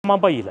啱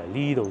不如嚟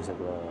呢度食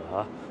啦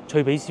嚇，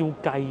脆皮燒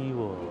雞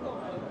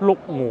喎，碌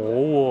鵝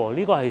喎，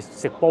呢個係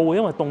食煲嘅，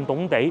因為凍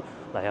凍地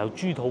嗱有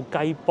豬肚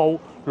雞煲，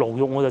驢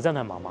肉我就真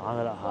係麻麻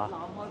噶啦嚇。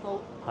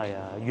係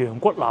啊，羊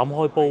骨腩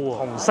開煲喎，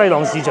同西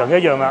朗市場一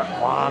樣啦。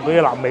哇，嗰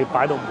啲臘味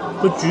擺到，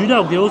佢煮得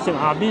又幾好食，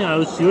下邊又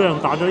有少量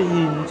打咗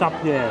芡汁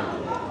嘅，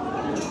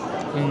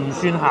唔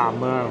算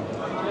鹹啊，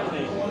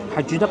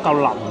係煮得夠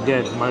腍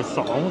嘅，唔係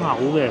爽口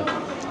嘅，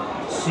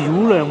少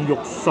量肉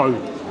碎。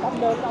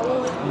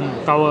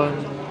夠啊！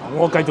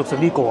我繼續食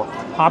呢個，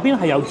下邊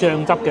係有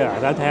醬汁嘅，大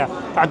家睇下。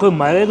但係佢唔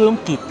係咧嗰種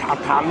結塔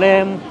塔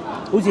咧，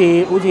好似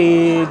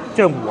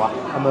漿糊啊，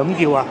係咪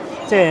咁叫啊？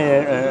即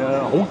係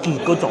好結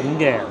嗰種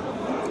嘅。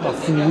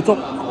腐竹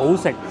好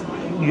食，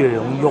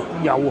羊肉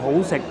又好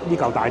食，呢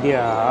嚿大啲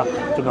啊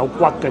嚇，仲有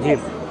骨嘅添。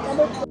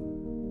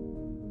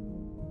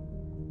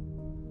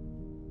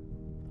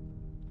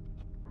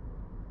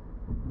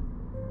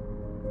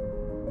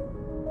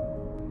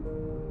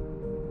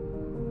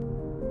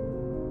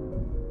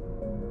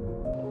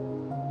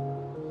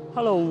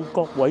Hello，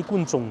 各位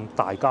觀眾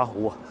大家好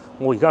啊！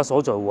我而家所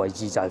在位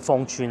置就係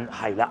芳村，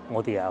係啦，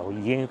我哋又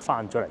已經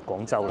翻咗嚟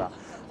廣州啦。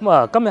咁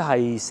啊，今日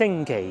係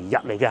星期日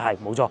嚟嘅，係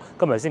冇錯，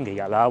今日係星期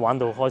日啦，玩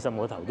到開心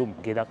我頭都唔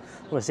記得。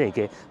咁啊，星期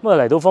幾？咁啊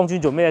嚟到芳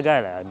村做咩？梗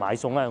係嚟買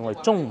餸啦！我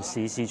哋中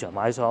市市場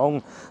買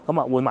餸，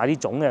咁啊會買啲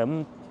粽嘅。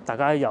咁大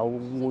家又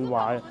會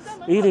話：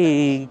你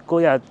哋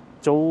嗰日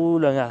早2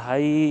日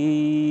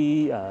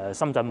喺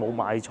深圳冇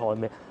買菜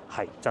咩？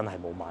係真係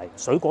冇買，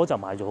水果就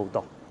買咗好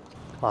多。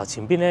啊，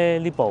前邊咧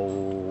呢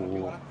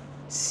部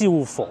消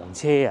防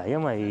車啊，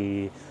因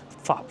為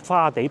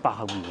花地百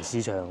合園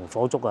市場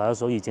火燭啊，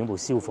所以整部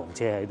消防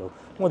車喺度。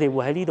我哋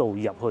會喺呢度入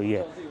去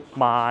嘅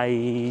買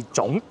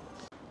粽，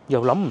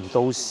又諗唔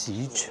到市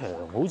場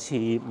好似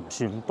唔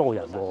算多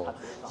人喎。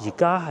而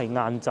家係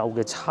晏晝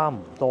嘅差唔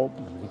多5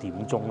點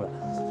鐘啦。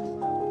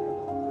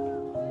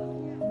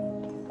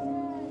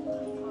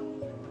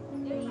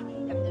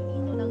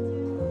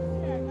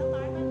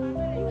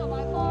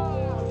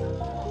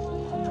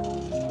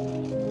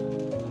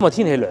咁啊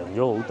天氣涼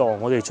咗好多，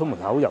我哋出門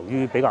口由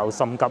於比較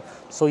心急，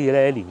所以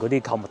咧連嗰啲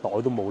購物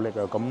袋都冇拎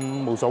啊，咁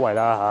冇所謂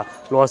啦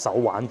嚇，攞一手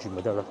玩住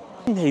咪得咯。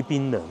天氣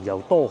變涼又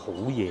多好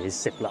嘢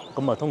食啦，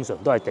咁啊通常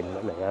都係定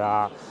律嚟㗎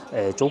啦。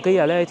早幾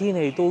日咧天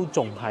氣都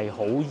仲係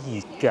好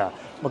熱㗎，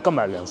咁啊今日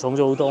涼爽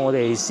咗好多。我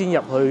哋先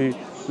入去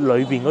裏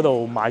邊嗰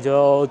度買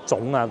咗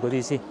粽啊嗰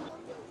啲先。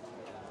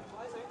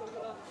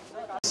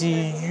至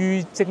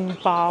於蒸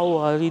包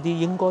啊呢啲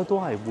應該都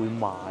係會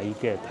買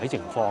嘅，睇情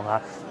況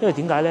嚇。因為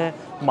點解咧？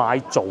買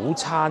早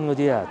餐嗰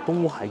啲啊，都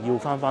係要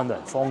翻到嚟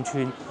芳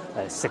村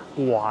食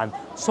慣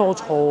蔬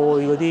菜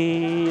嗰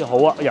啲好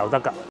啊，又得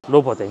㗎。老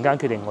婆突然間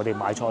決定我哋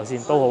買菜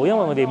先都好，因為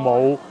我哋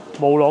冇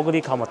攞嗰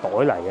啲購物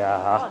袋嚟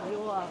啊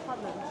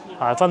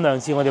嚇。係分兩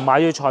次，我哋買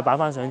咗菜擺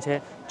翻上車，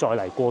再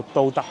嚟過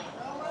都得。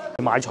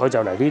買菜就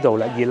嚟呢度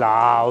啦，熱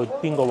鬧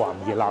邊個話唔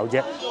熱鬧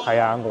啫？係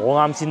啊，我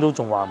啱先都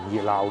仲話唔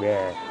熱鬧嘅。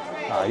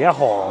一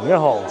行一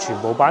行全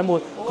部擺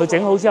滿，佢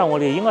整好之後，我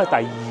哋應該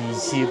係第2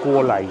次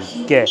過嚟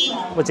嘅。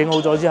咁整好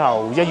咗之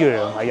後，一樣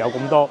係有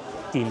咁多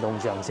電動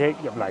自行車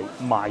入嚟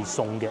賣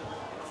餸嘅。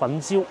粉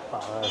椒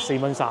4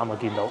蚊3啊，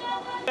見到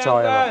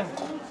菜啊，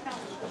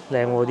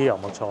靚喎啲油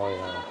麥菜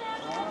啊。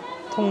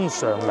通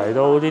常嚟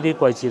到呢啲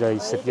季節嚟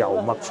食油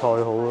麥菜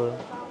好啊。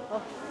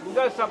而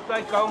家10大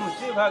9唔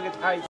知佢嘅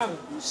泰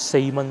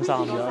4蚊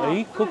3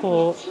嘅，嗰個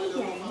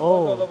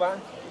哦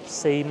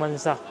4蚊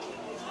3。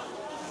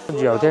跟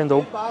住又聽到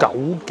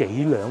9幾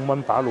2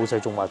蚊把，老細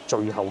仲話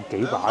最後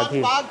幾把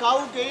添。把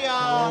9幾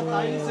啊，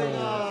抵食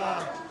啊！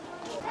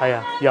係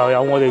啊，又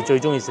有我哋最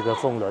中意食嘅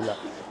風鈴啦，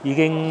已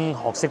經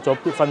學識咗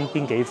分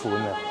邊幾款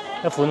啦。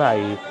一款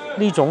係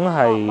呢種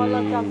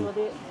係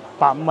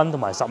8蚊同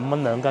埋15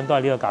蚊2斤，都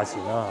係呢個價錢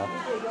啦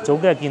嚇。早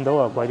幾日見到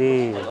啊貴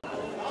啲，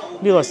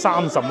呢個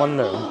30蚊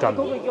2斤，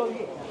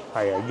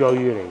係啊，鋥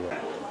嚟嘅。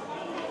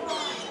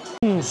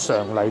通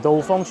常嚟到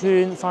芳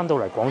村，翻到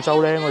嚟廣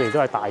州咧，我哋都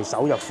係大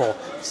手入貨。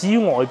至於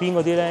外邊嗰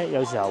啲咧，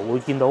有時候會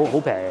見到好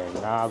平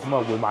啊，咁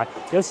啊會買。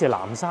有時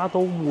南沙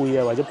都會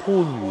啊，或者番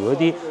禺嗰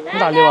啲。咁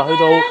但係你話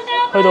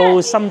去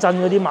到深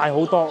圳嗰啲買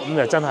好多，咁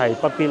就真係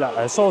不必啦。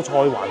蔬菜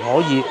還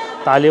可以，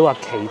但係你話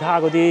其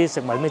他嗰啲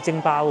食物咩蒸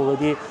包嗰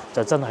啲，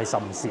就真係甚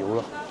少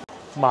咯。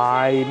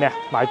買咩啊？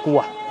買菇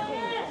啊？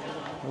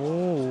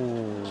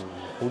哦，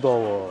好多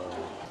喎，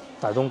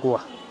大冬菇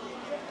啊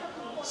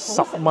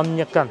！10蚊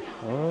1斤，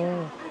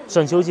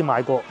上次好似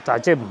買過，但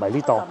係即係唔係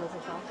呢檔，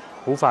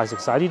好快食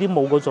晒。呢啲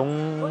冇嗰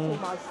種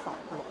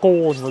乾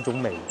嗰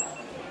種味，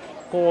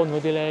乾嗰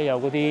啲咧有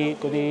嗰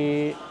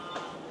啲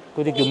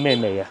叫咩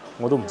味啊？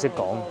我都唔識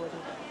講。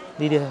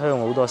呢啲香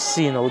好多，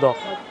鮮好多。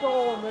乾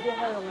嗰啲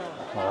香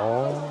啊！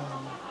哦，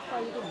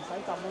呢啲唔使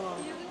浸啊嘛。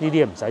呢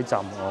啲唔使浸，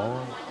哦。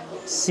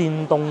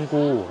鮮冬菇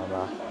係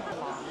嘛？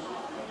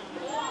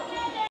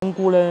冬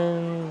菇咧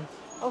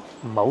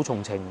唔係好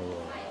重稱嘅喎。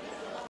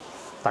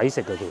抵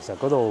食嘅，其實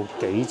嗰度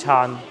幾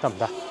餐得唔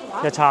得？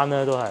一餐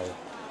咧都係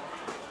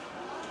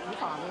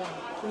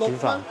煮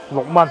飯6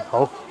蚊，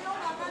好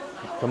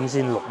咁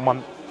先6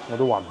蚊，我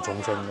都話唔重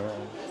稱嘅。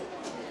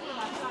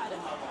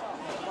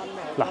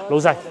嗱，老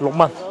細6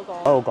蚊，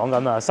喺度講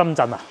緊啊，深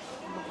圳啊，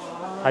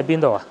喺邊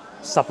度啊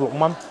？16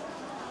蚊。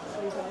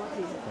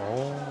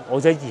哦，我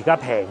覺得而家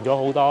平咗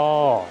好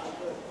多。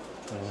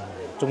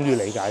終於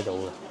理解到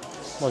啦。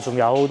咁啊，仲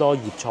有好多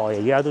葉菜，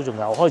而家都仲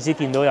有，開始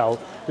見到有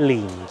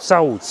連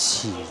州芽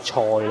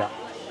菜啦。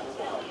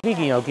呢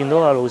件又見到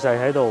阿老細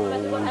喺度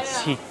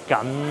切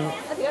緊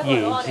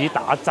椰子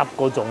打汁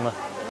嗰種啊，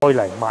再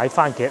嚟買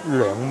番茄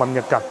2蚊一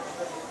斤。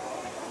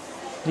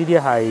呢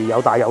啲係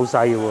有大有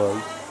細嘅喎，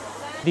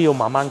啲要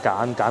慢慢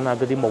揀下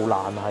嗰啲冇爛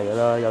係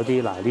啦，有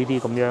啲嗱呢啲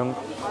咁樣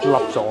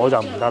凹咗就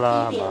唔得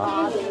啦，係嘛？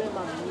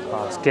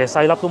啊，其實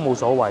細粒都冇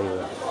所謂嘅，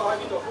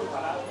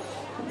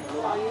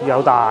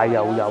有大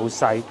又有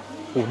細，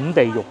本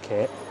地肉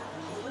茄，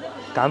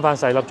揀翻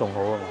細粒仲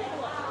好啊嘛。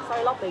細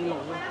粒地龍啊！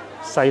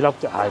細粒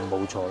就係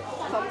冇錯。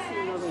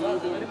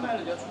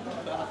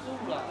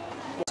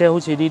即係好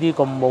似呢啲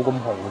咁冇咁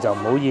紅就唔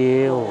好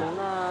要。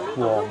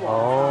黃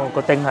哦，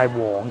個丁係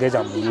黃嘅就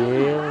唔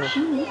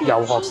要，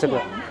又學識啦。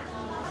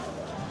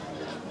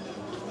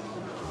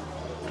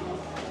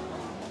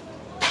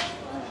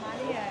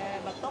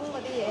麥冬嗰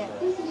啲嘢。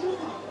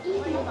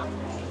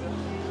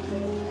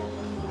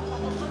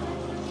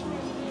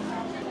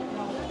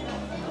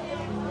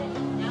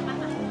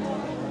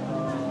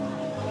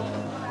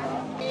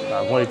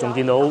嗱，我哋仲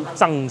見到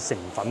增城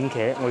粉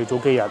茄，我哋早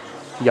幾日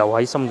又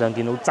喺深圳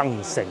見到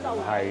增城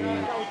係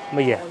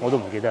乜嘢，我都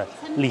唔記得。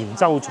連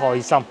州菜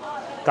心，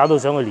搞到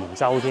想去連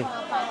州添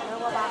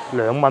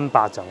，2蚊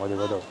8就我哋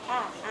嗰度，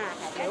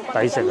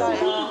抵食啊！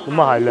咁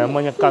啊係2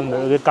蚊一斤，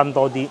有啲斤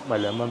多啲，咪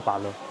2蚊8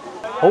咯。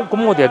好，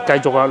咁我哋就繼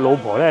續啦。老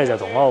婆咧就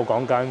同我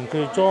講緊，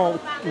佢咗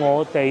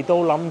我哋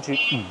都諗住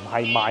唔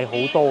係買好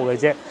多嘅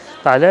啫，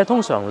但係咧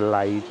通常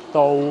嚟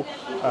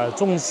到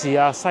中市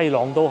啊、西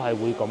朗都係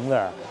會咁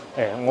嘅。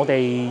我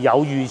哋有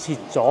預設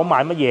咗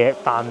買乜嘢，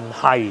但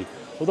係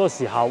好多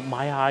時候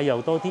買下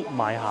又多啲，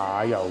買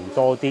下又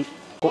多啲。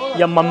1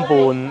蚊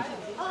半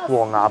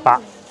黃芽白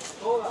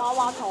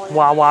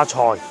娃娃菜，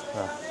好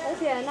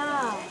平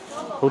啊！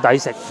好抵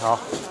食嗬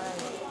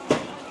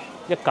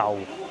，1嚿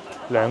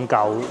2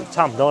嚿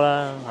差唔多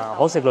啦，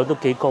可食率都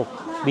幾高，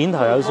面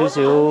頭有少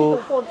少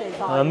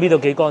搣到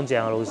幾乾淨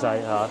啊，老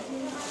細嚇。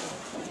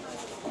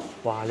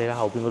哇！你睇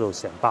後邊嗰度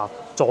成包，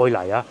再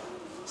嚟啊！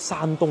山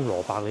東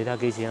蘿蔔你睇下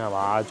幾錢係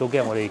嘛？早幾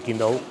日我哋見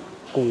到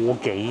個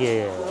幾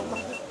嘅，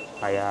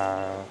係啊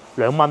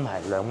，2蚊係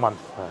2蚊，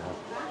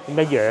點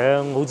一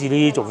樣？好似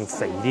呢啲仲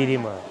肥啲添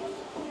啊！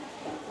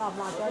辣唔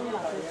辣㗎？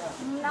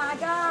唔辣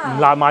㗎。唔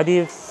辣買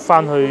啲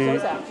翻去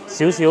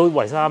少少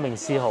維他命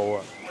C 好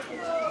啊！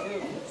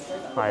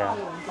係啊，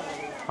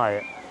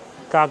係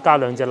加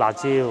2隻辣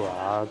椒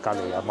啊！隔離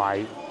又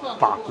賣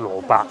白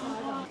蘿蔔。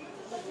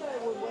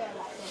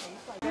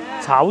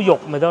炒肉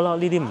咪得咯，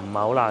呢啲唔係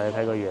好辣，你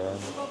睇個樣。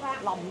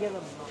腍嘅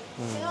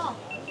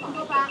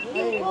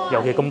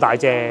尤其咁大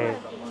隻，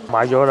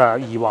買咗啦，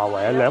二華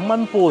為啊，2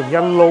蚊半一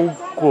撈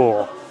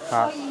過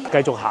嚇，繼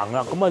續行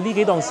啦。咁啊呢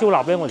幾檔燒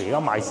臘咧，我哋而家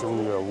買少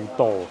咗好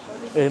多。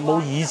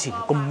冇以前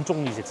咁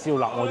中意食燒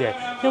臘，我哋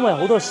因為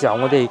好多時候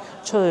我哋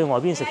出去外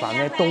邊食飯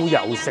咧都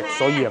有食，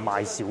所以啊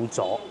買少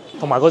咗。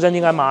同埋嗰陣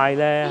點解買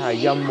咧？係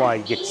因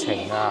為疫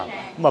情啊，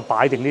咁啊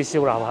擺定啲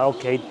燒臘喺屋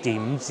企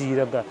點知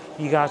得㗎？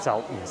依家就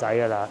唔使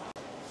㗎啦。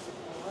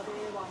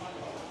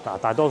嗱，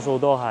大多數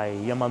都係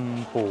1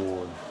蚊半，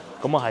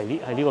咁啊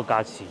係呢個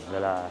價錢㗎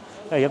啦。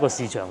因為一個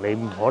市場你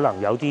唔可能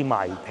有啲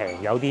賣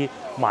平，有啲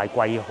賣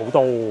貴好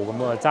多，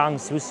咁啊爭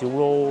少少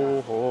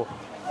咯，好。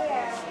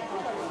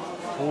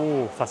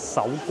佛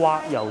手瓜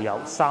又有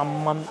3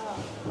蚊。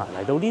嗱，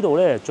嚟到呢度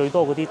咧，最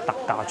多嗰啲特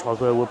價菜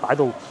佢會擺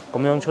到咁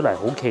樣出嚟，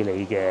好企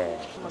理嘅。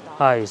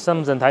係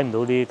深圳睇唔到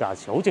呢啲價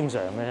錢，好正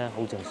常嘅，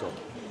好正常，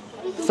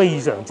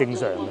非常正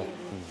常嘅。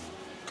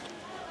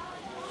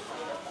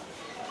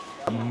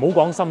唔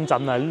好講深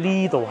圳啊，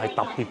呢度係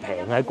特別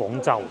平喺廣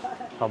州，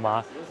係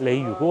嘛？你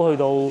如果去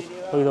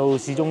到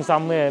市中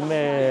心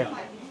咩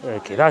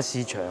其他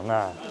市場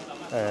啊，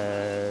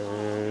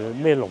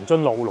咩龍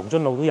津路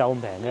都有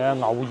咁平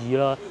嘅，偶爾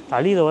啦。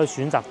但係呢度嘅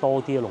選擇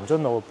多啲，龍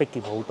津路逼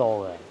傑好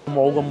多嘅，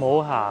冇咁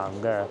好行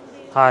嘅，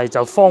係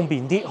就方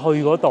便啲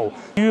去嗰度。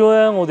至於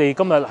咧，我哋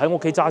今日喺屋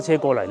企揸車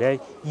過嚟咧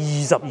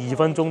，22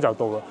分鐘就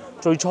到啦。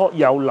最初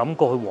有諗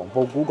過去黃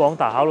埔古港，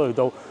但係考慮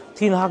到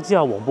天黑之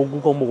後黃埔古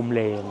港冇咁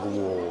靚嘅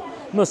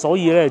喎，咁啊所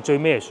以咧最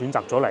尾係選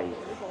擇咗嚟，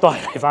都係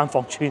嚟翻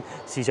芳村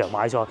市場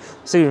買菜。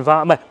食完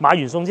飯唔係買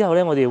完餸之後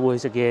咧，我哋會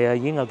去食嘢，已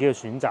經有幾個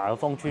選擇。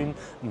芳村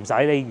唔使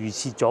你預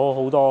設咗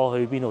好多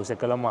去邊度食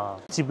噶啦嘛。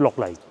接落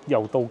嚟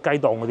又到雞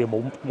檔，我哋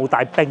冇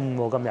帶冰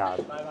喎今日。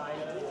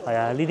係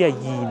啊，呢啲係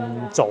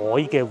現宰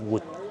嘅活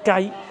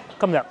雞。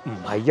今日唔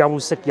係休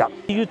息日。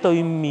至於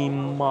對面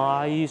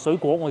買水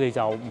果，我哋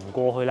就唔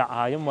過去啦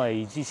嚇，因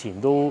為之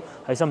前都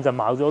喺深圳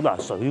買咗嗱，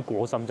水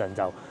果深圳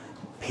就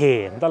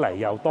平得嚟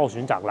又多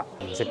選擇啦，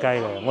唔食雞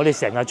嘅。我哋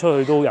成日出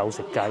去都有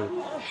食雞。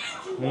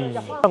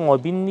外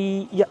邊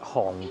呢一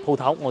行鋪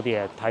頭我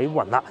哋睇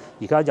暈啦，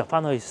而家入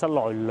翻去室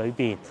內裏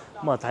邊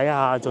咁啊，睇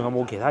下仲有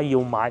冇其他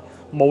要買，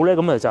冇咧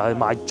咁啊就去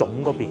買粽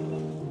嗰邊。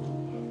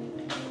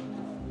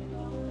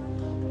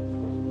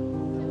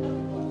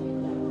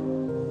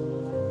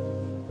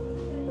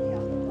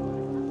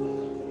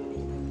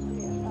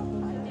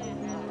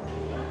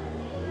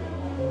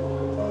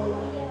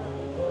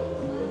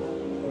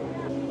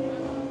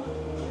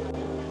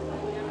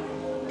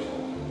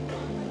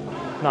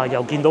嗱，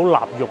又見到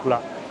臘肉啦。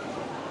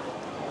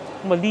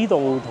咁啊，呢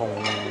度同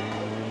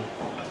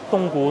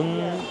東莞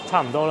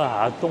差唔多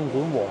啦嚇，東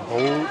莞黃埔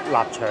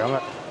臘腸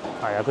啊，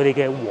係啊，佢哋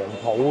嘅黃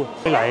埔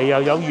嚟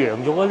又有羊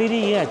肉啊，呢啲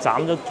已經係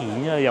斬咗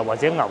件啊，又或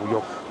者牛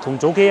肉，同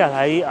早幾日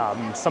喺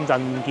深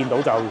圳見到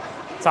就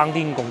爭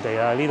天共地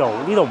啦。呢度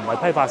唔係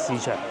批發市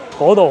場，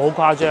嗰度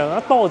好誇張，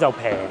一多就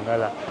平㗎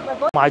啦。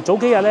埋早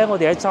幾日咧，我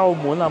哋喺週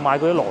滿啊買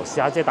嗰啲羅氏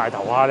蝦，即係大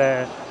頭蝦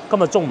咧，今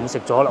日中午食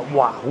咗啦，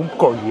哇，好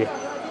巨嘅，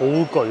好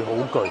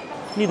巨。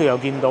呢度又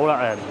見到啦，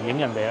唔影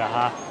人哋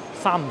啦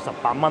嚇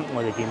，38蚊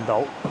我哋見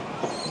到。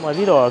咁啊，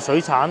呢度啊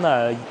水產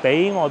啊，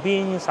比外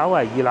邊稍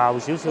為熱鬧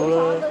少少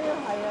咯。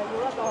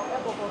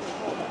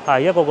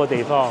係一個個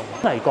地方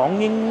嚟講，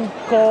應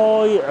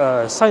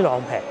該西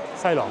朗平，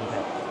係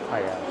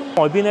啊。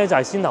外邊咧就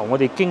係先頭我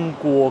哋經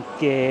過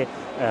嘅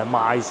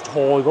賣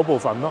菜嗰部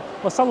分咯。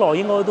室內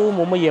應該都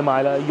冇乜嘢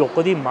賣啦，肉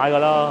嗰啲唔買㗎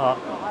啦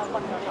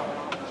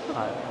嚇。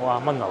係，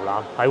哇！炆牛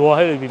腩，係喎，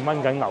喺裏邊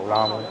炆緊牛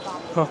腩。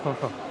哦，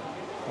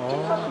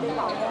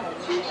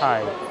係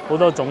好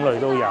多種類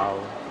都有。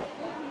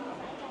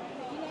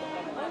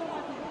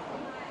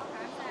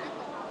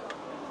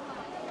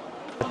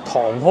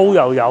糖蒿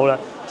又有啦，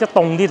一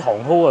凍啲糖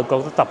蒿啊，覺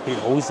得特別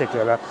好食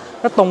嘅啦。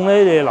一凍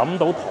咧，你諗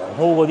到糖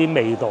蒿嗰啲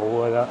味道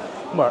㗎啦。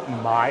咁啊唔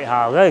買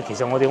嚇，因為其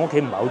實我哋屋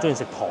企唔係好中意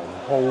食糖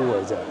蒿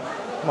嘅啫。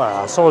咁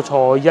啊，蔬菜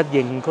一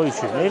應俱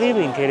全，呢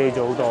邊企理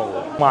咗好多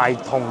嘅，賣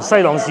同西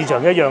朗市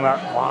場一樣啦。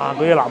哇，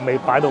嗰啲臘味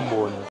擺到滿。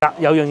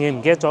有樣嘢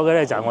唔記得咗嘅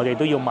咧，就係我哋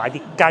都要買啲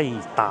雞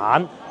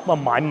蛋。咁啊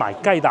買埋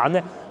雞蛋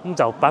咧，咁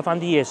就擺翻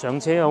啲嘢上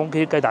車。我屋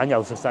企啲雞蛋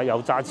又食晒，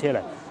又揸車嚟，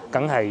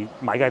梗係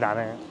買雞蛋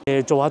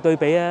咧。做下對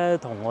比啊，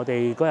同我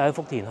哋嗰日喺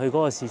福田去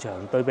嗰個市場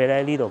對比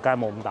咧，呢度梗係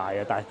冇咁大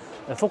嘅。但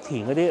係福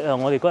田嗰啲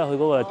我哋嗰日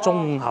去嗰個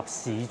綜合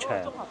市場，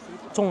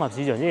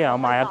即係又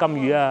賣下金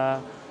魚啊，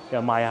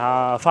又賣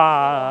下花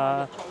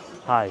啊。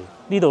係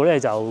呢度咧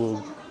就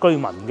居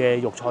民嘅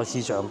肉菜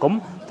市場。咁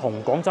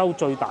同廣州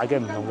最大嘅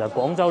唔同就係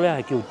廣州咧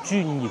係叫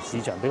專業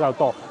市場比較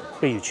多。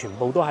譬如全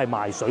部都係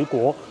賣水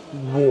果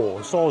和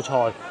蔬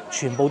菜，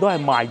全部都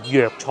係賣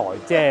藥材，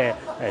即係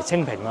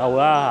清平啊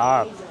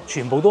啦嚇，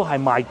全部都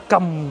係賣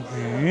金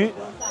魚，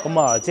咁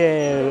啊即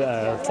係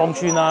芳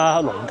村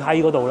啦、龍溪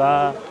嗰度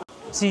啦。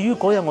至於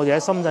嗰日我哋喺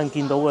深圳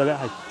見到嘅咧係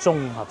綜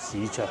合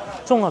市場，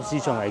綜合市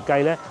場嚟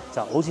計咧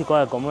就好似嗰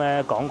日咁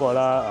咧講過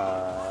啦，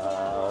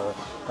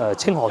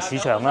清河市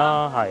場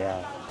啦，係啊，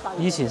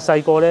以前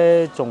細個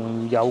咧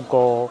仲有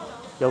個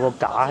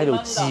架喺度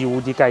照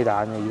啲雞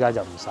蛋嘅，而家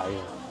就唔使啦。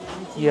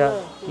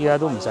依家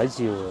都唔使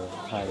照嘅，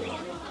係。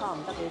差唔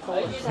得幾多。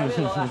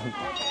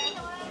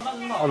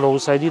我老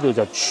細呢度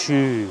就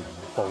全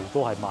部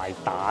都係賣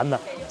蛋啊，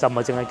就唔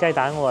係淨係雞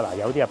蛋喎。嗱，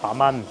有啲係8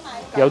蚊，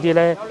有啲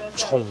咧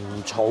蟲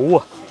草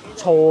啊、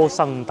初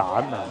生蛋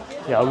啊，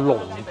有農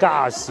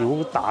家小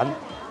蛋，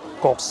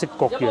各式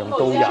各樣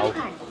都有。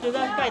最緊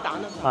雞蛋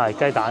啊。係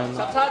雞蛋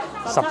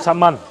17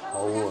蚊，好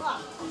啊。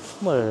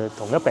咁啊，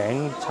同一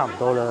餅差唔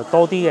多啦，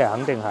多啲嘅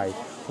肯定係，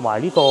同埋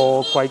呢個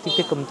貴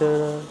啲啲咁多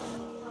啦。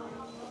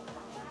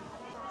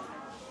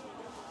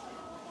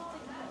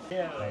嚟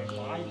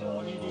買咗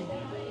呢啲魷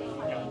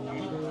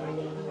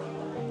魚。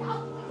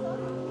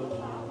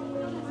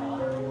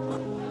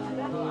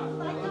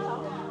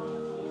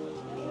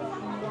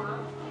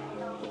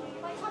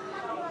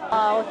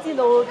我知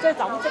道即係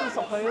就咁蒸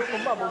熟佢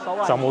咁啊冇所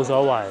謂。就冇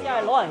所謂。因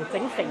為攞嚟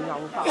整肥牛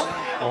飯。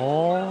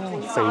哦，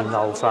肥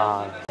牛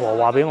飯。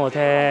話俾我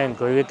聽，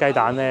佢啲雞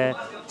蛋咧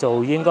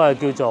就應該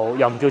係叫做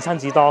又唔叫親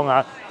子檔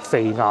啊，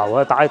肥牛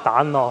啊，打啲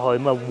蛋落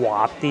去咁啊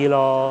滑啲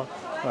咯。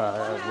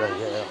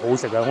好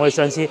食啊！我哋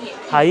上次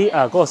喺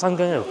嗰個新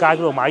疆一條街嗰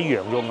度買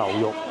羊肉、牛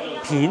肉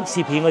片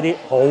切片嗰啲，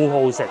好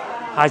好食。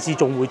下次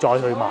仲會再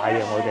去買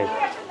嘅，我哋。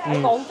喺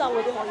廣州嗰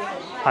啲可以去。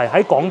係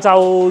喺廣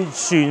州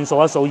算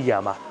數一數二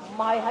係嘛？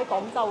唔係喺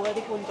廣州嗰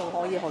啲觀眾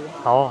可以去。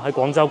好，喺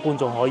廣州觀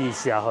眾可以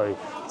試下去，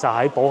就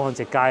喺寶漢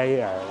直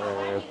街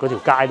嗰條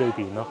街裏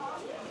邊咯。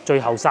最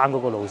後生嗰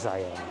個老細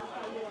啊！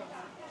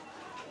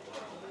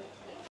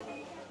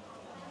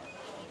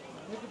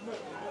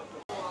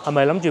係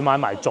咪諗住買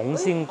埋粽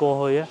先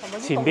過去啊？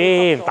前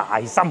邊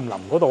大森林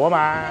嗰度啊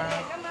嘛，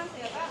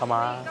係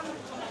嘛？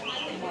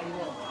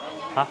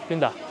嚇邊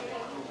度？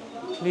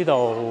呢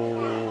度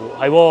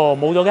係喎，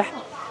冇咗嘅。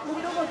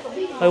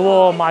係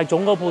喎，賣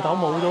粽嗰鋪頭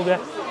冇咗嘅。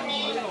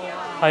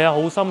係啊，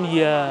好心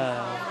意啊，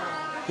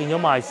變咗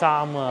賣衫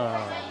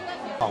啊！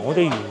我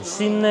哋原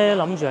先咧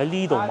諗住喺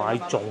呢度買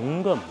粽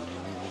嘅，唔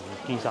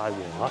見曬喎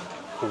嚇，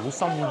好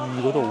心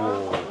意嗰度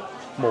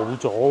喎，冇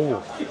咗喎，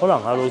可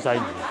能阿老細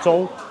唔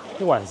租。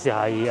啲還是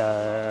係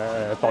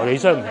代理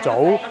商唔做，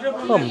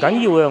不過唔緊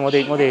要嘅。我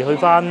哋去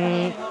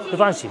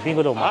翻前邊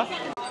嗰度買。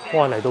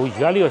哇！嚟到而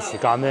家呢個時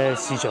間咧，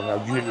市場又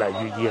越嚟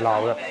越熱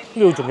鬧啦。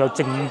呢度仲有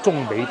正宗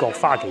美國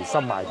花旗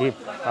參賣添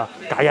啊，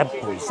價1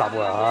賠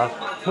10啊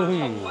嚇！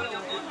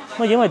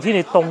咁因為天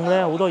氣凍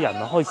咧，好多人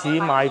啊開始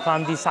買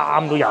翻啲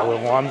衫都有嘅。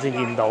我啱先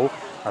見到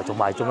啊，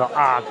仲有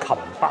阿琴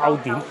包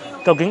點。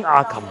究竟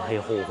阿琴係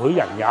何許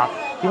人也？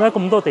點解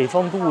咁多地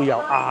方都會有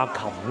阿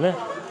琴咧？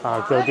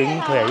啊，究竟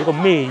佢係一個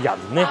咩人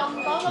呢？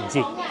唔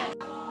知。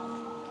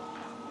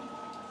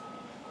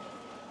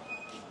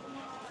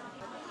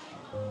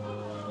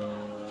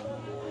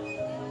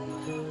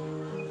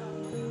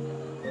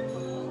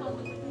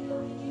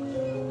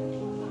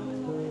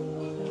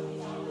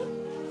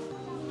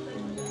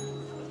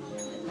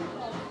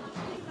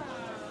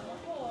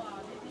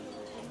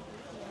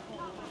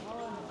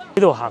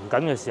呢度行緊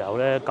嘅時候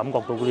咧，感覺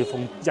到嗰啲風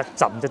一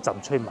陣一陣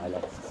吹埋嚟，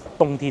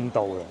冬天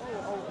到啦。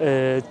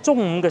中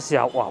午嘅時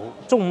候，哇！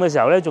中午嘅時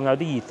候咧，仲有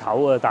啲熱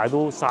頭啊，但係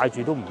都曬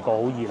住都唔覺好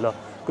熱咯。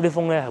嗰啲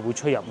風咧係會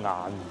吹入眼。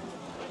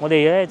我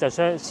哋咧就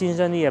先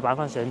將啲嘢擺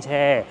翻上車，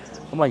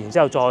咁啊，然之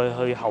後再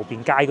去後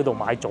邊街嗰度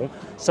買粽。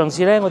上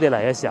次咧我哋嚟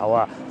嘅時候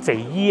啊，肥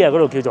姨啊嗰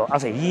度叫做阿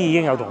肥姨已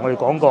經有同我哋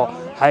講過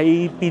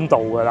喺邊度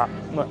㗎啦，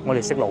咁啊我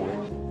哋識路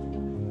嘅。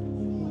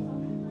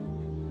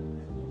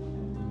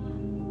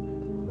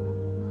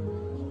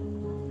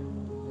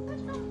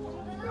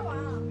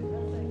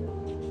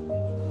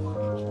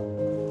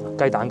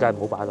雞蛋梗係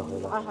唔好擺落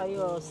去啦。喺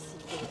個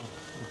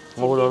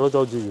我攞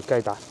咗住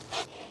雞蛋。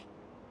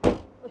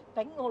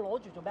頂我攞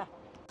住做咩啊？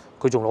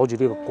佢仲攞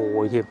住呢個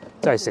蓋添，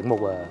真係醒目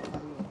啊！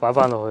擺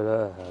翻落去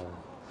啦，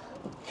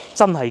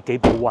真係幾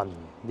保運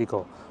呢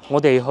個。我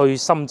哋去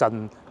深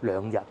圳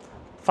2日，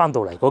翻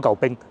到嚟嗰嚿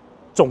冰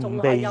仲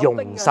未用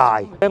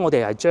晒。我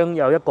哋係將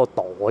有一個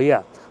袋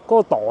啊，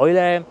嗰個袋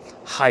咧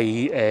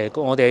係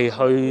我哋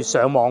去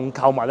上網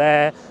購物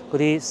咧，嗰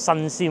啲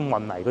新鮮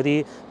運嚟嗰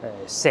啲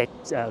石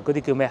嗰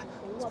啲叫咩啊？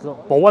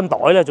保溫袋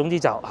咧，總之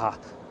就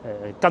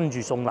跟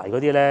住送嚟嗰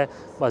啲咧，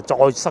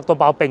再塞多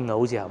包冰啊，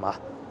好似係嘛？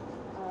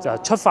就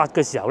出發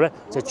嘅時候咧，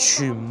就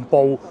全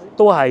部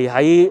都係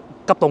喺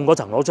急凍嗰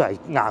層攞出嚟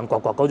硬刮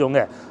刮嗰種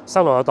嘅，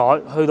塞落個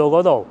袋，去到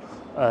嗰度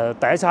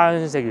第一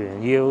餐食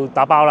完要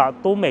打包啦，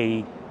都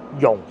未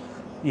用，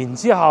然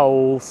之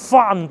後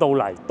翻到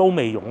嚟都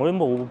未用，我都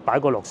冇擺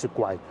過落雪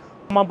櫃。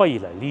啱啱不如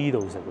嚟呢度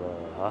食啦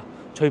嚇，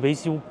脆皮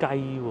燒雞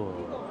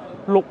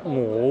喎，碌鵝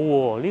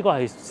喎，呢個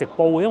係食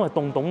煲，因為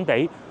凍凍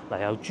地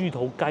嗱有豬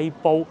肚雞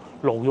煲，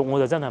驢肉我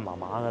就真係麻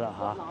麻噶啦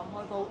嚇。腩開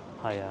煲。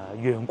係啊，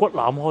羊骨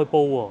腩開煲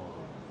喎。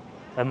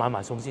買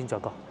埋餸先再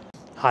講，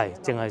係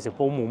淨係食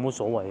煲冇乜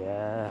所謂嘅，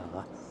係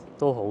嘛？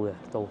都好嘅，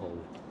都好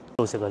嘅。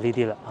到食啊呢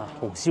啲啦嚇，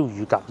紅燒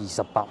乳鴿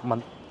28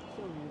蚊，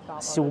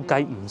燒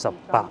雞58，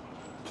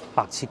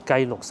白切雞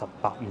68，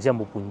唔知有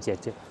冇半隻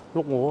啫。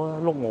碌鵝啊，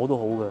碌鵝都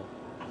好嘅，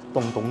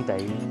凍凍地。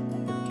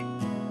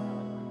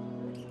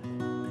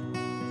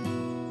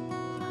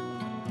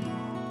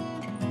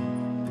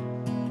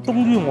終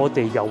於我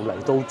哋又嚟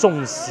到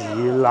中市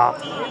啦，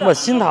咁啊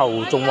先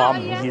頭仲話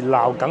唔熱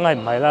鬧，梗係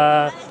唔係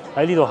啦。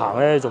喺呢度行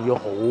咧，仲要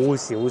好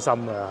小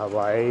心啊，係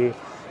咪？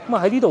咁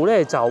啊喺呢度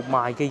咧就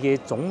賣嘅嘢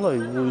種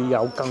類會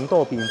有更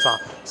多變化。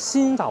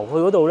先頭去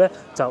嗰度咧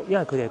就因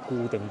為佢哋係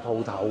固定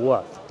鋪頭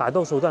啊，大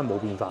多數都係冇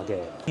變化嘅。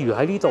例如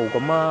喺呢度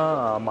咁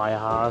啊，賣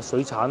下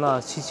水產啊，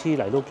次次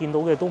嚟到見到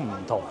嘅都唔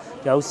同，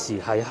有時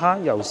係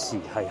蝦，有時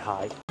係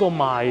蟹。個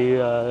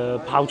賣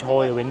泡菜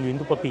永遠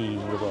都不變㗎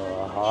噃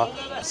嚇。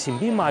前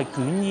邊賣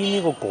卷煙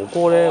呢個哥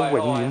哥咧，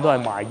永遠都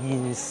係賣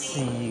煙絲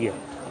嘅。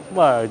咁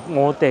啊，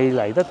我哋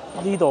嚟得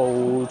呢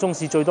度中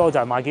市最多就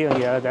係買幾樣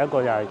嘢啦。第一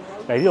個就係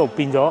嚟呢度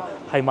變咗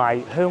係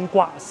賣香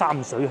瓜，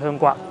三水香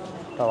瓜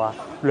係嘛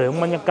，2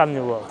蚊1斤嘅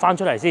喎。翻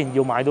出嚟先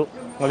要買到，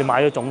我哋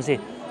買咗種先。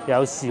又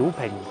有小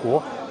蘋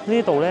果，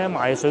呢度咧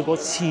賣嘅水果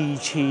次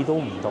次都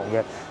唔同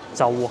嘅，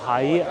就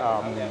喺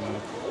呢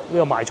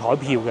個賣彩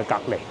票嘅隔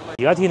離。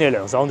而家天氣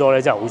涼爽咗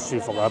咧，真係好舒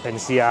服啊！平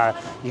時啊，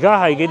而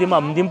家係幾點啊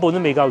？5點半都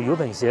未夠。如果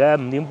平時咧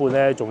5點半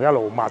咧，仲一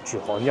路抹住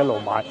汗一路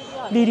買，呢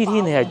啲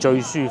天氣係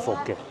最舒服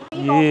嘅。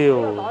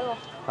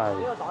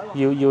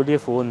要呢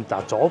款，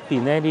嗱左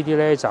邊咧呢啲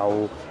咧就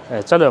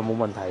質量冇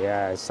問題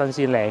嘅，新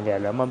鮮靚嘅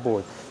2蚊半。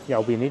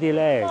右邊呢啲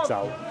咧就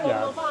要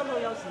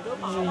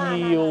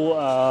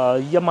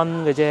1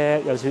蚊嘅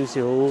啫，有少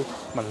少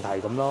問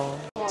題咁咯。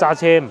揸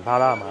車唔怕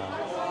啦，係嘛？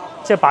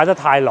即係擺得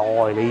太耐，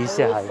你意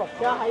思係？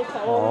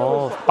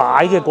哦，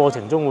擺嘅過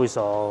程中會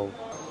熟。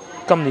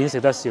今年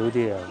食得少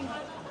啲啊，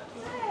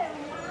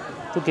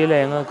都幾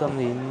靚啊！今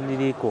年呢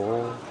啲果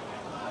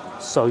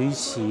水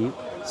似，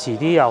遲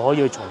啲又可以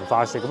去從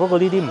化食。不過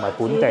呢啲唔係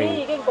本地。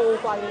已經報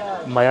廢啦。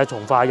唔係啊，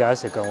從化有得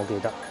食㗎，我記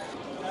得。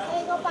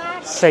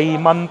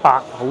4蚊8，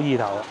好意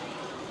頭啊！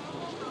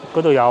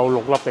嗰度有6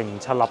粒定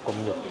7粒咁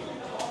嘅。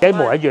一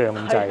模一樣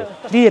咁滯，呢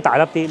啲大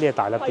粒啲，呢啲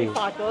大粒啲，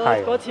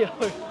係嗰次去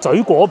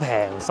水果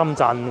平，深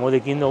圳我哋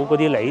見到嗰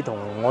啲梨同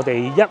我哋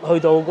一去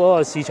到嗰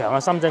個市場啊，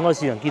深圳嗰個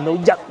市場見到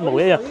一模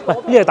一樣。喂，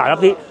呢係大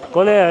粒啲，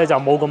嗰啲就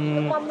冇咁。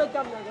1蚊一斤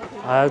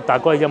啊！大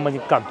概係1蚊1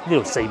斤，呢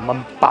度4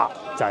蚊8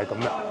就係咁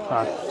啦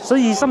啊！所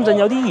以深圳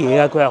有啲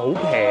嘢啊，佢係好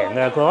平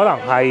嘅，佢可能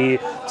係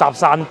集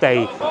散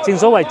地，正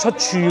所謂出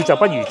處就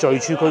不如聚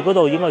處，佢嗰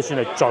度應該算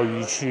係聚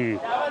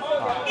處。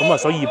咁啊，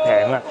所以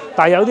平啦。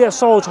但係有啲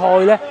蔬菜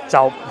咧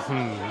就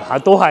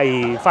都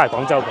係翻嚟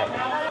廣州平。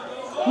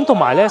咁同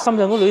埋咧，深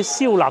圳嗰度啲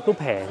燒臘都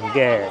平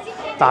嘅，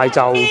但係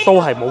就都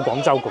係冇廣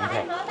州咁平。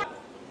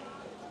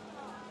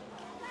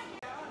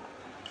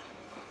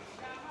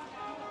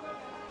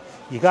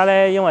而家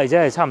咧，因為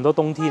真係差唔多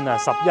冬天啦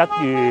，11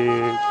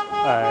月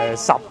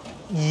12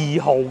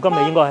號，今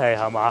日應該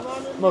係嘛？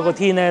咁啊個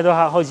天咧都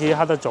開始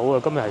黑得早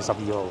啊，今日係12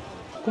號。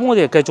咁我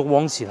哋繼續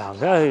往前行，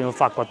睇下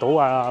發掘到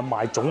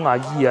賣粽阿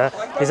姨啊！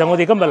其實我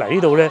哋今日嚟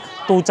呢度咧，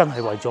都真係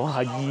為咗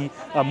阿姨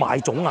賣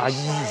粽阿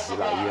姨而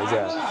嚟嘅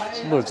啫。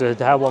咁啊，就睇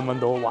下揾唔揾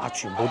到，哇！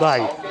全部都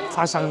係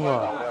花生喎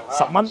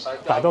，10蚊，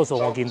大多數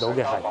我見到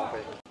嘅係。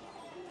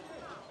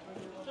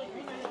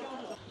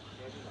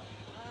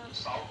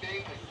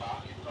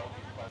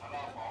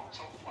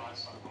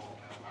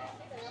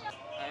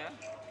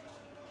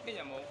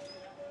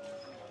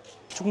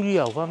終於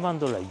又翻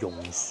到嚟榕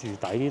樹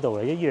底呢度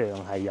啦，一樣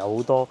係有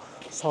好多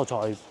蔬菜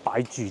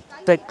擺住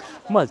的。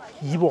咁啊，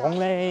以往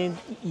咧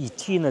熱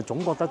天啊，總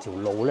覺得條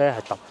路咧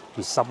係特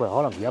別濕啊，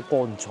可能而家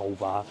乾燥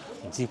吧，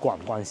唔知關唔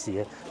關事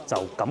咧？就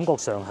感覺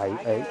上係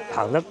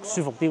行得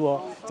舒服啲喎，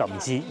就唔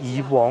似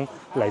以往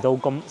嚟到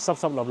咁濕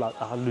濕立立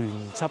啊亂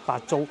七八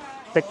糟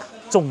的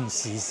中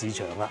市市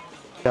場啦。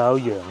有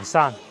洋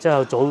山，即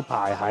係早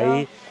排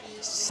喺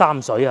三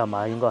水係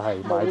咪？應該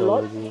係買到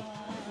嗰啲。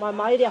買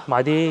呢啲啊？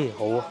買啲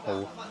好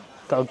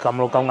好，撳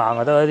落夠硬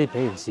啊！得啲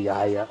平時又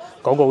係啊，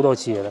講過好多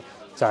次嘅啦，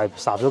就係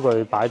烚咗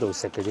佢擺喺度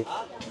食嘅啫，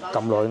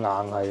撳落去硬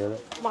係嘅啦。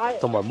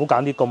同埋唔好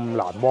揀啲咁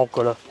難剝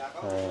嘅啦。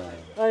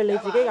你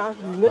自己揀，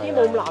圓嗰啲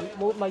冇咁難，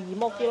冇咪易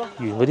剝啲咯。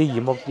圓嗰啲易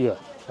剝啲啊！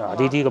嗱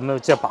呢啲咁樣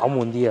即係飽滿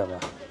啲係咪？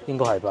應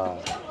該係吧？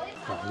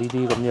嗱呢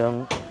啲咁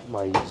樣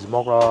咪易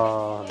剝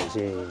咯，係咪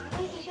先？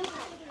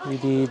呢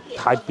啲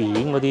太扁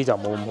嗰啲就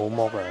冇咁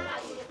好剝啦。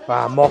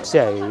哇！剝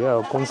先係一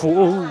個功夫，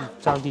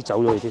爭啲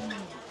走咗去添。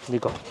呢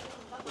個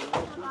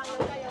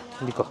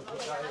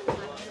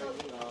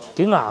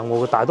幾硬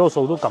喎，大多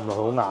數都撳落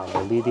去好硬嘅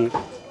呢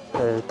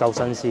啲，夠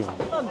新鮮。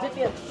都唔知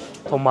邊。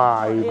同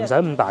埋唔使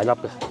咁大粒嘅，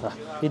嗱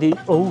呢啲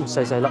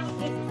細細粒。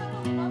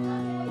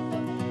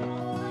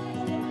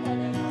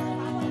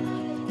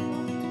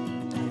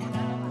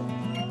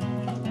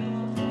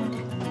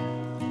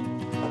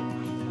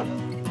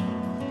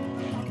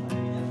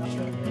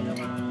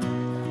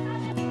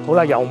好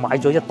啦，又買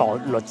咗一袋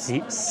栗子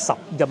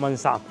，11蚊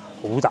3，好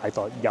大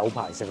袋，有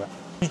排食啦。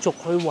繼續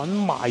去揾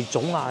賣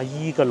粽阿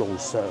姨嘅路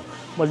上，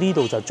咁啊呢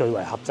度就最為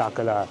狹窄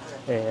㗎啦。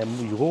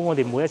如果我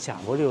哋每一次行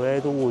嗰度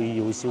咧，都會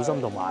要小心，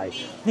同埋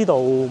呢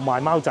度賣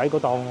貓仔嗰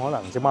檔，可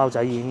能隻貓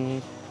仔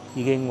已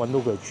經揾到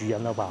佢主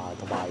人啦吧。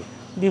同埋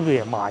呢度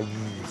係賣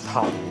魚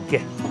頭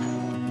嘅。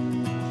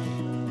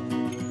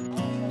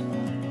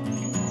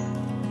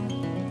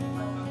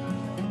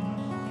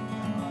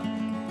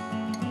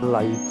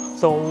嚟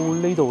到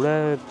呢度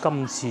咧，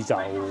今次就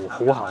好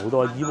行好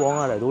多。以往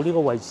啊嚟到呢個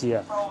位置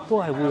啊，都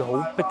係會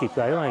好逼傑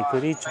㗎，因為佢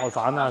啲菜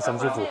販啊，甚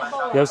至乎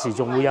有時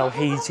仲會有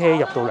汽車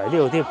入到嚟呢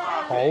度添，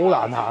好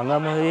難行啊！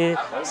咁啲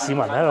市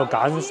民喺度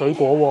揀水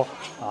果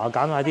喎，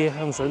揀下啲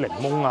香水檸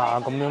檬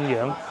啊咁樣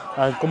樣，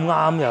咁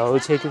啱又有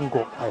車經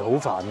過，係好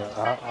煩嘅。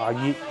阿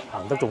姨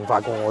行得仲快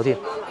過我添，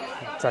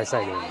真係犀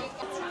利。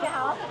你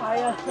好，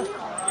係啊。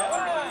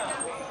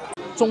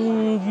終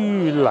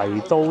於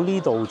嚟到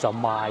呢度就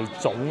賣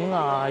粽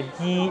阿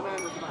姨，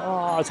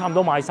差唔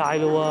多賣晒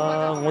啦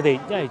喎！我哋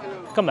因為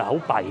今日好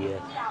弊嘅，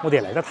我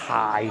哋嚟得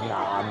太晏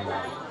啦。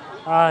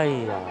哎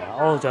呀，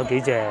仲有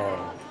幾隻，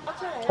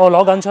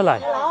攞緊出嚟。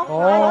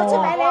攞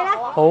出俾你啦。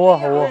好啊！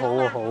我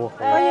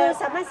要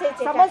10蚊4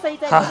隻。10蚊4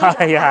隻。係，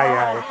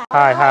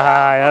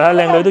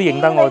靚女都認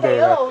得我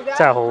哋啦，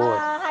真係好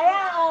啊！係啊，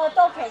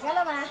到期㗎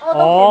啦嘛。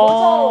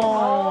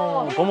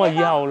咁啊，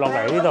以後落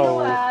嚟呢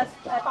度。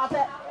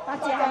8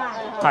隻係嘛？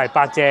係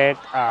8隻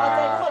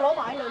攞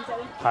埋2隻。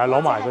係啊，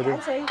攞埋嗰啲。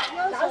揀水。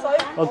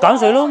揀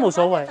水咯，冇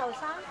所謂。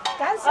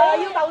揀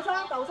水要豆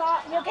沙，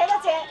要幾多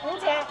隻？5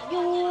隻。要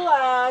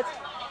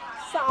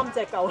3隻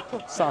夠。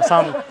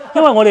三，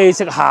因為我哋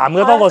食鹹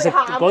嘅多過食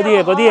嗰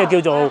啲嘢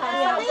叫做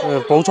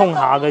補充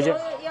下嘅啫。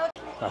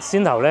嗱，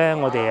先頭咧，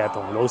我哋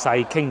同老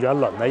細傾咗一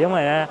輪啦，因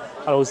為咧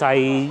阿老細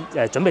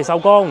準備收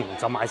工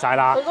就賣晒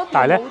啦，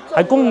但係咧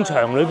喺工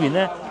場裏邊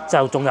咧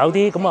就仲有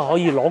啲咁啊可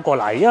以攞過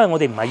嚟，因為我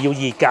哋唔係要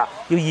熱㗎，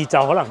要熱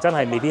就可能真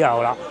係未必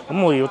有啦。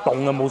咁我哋要凍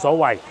嘅冇所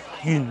謂。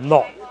原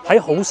來喺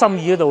好心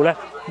意嗰度咧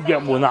約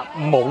滿啦，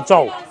冇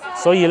租，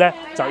所以咧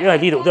就因為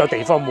呢度都有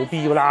地方冇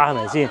必要啦，係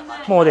咪先？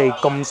咁我哋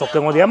咁熟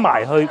嘅，我哋一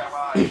埋去。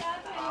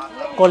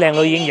個靚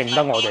女已經認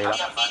得我哋啦，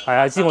係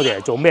啊，知我哋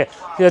嚟做咩，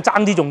爭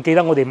啲仲記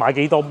得我哋買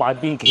幾多買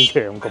邊幾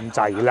樣咁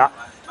滯啦。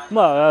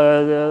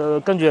咁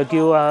跟住就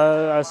叫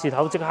阿事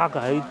頭即刻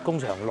喺工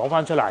場攞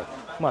翻出嚟，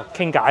咁啊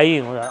傾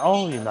偈，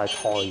我就原來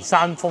台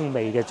山風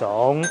味嘅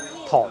粽，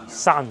台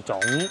山粽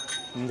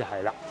咁就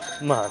係啦，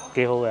咁啊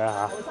幾好嘅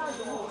嚇。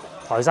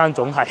台山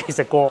粽係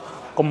食過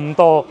咁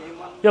多，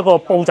一個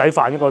煲仔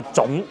飯一個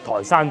粽，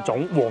台山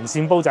粽黃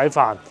鱔煲仔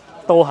飯。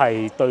都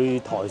係對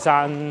台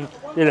山呢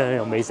兩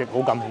樣美食好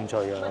感興趣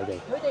嘅，我哋。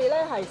佢哋咧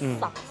係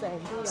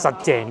實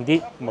淨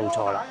啲，冇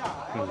錯啦。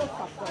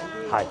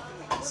係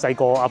細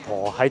個阿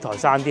婆喺台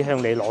山啲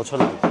鄉里攞出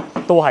嚟，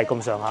都係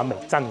咁上下味，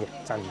真嘅。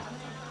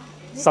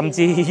甚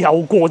至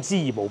有過之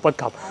而無不及。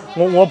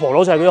我阿婆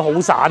攞出嚟嗰啲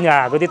好散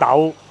㗎，嗰啲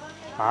豆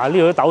呢度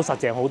啲豆實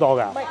淨好多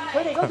㗎。唔係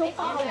佢哋嗰種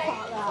包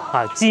法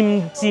啊。係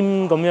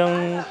尖咁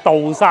樣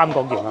倒三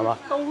角形係嘛？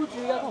倒住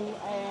嘅同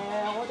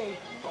我哋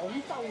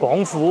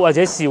廣府或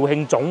者肇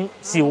慶粽、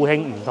肇慶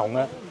唔同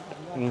嘅，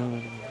因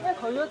為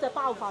佢嗰隻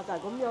包法就係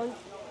咁樣，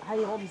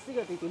係我唔知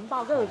佢哋點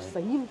包，跟住死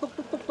咁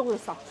篤到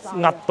實晒，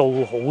壓到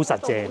好實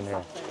正嘅。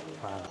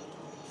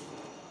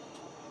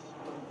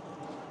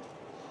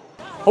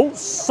好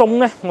餸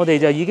咧，我哋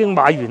就已經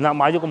買完啦，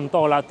買咗咁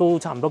多啦，都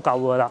差唔多夠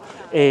㗎啦。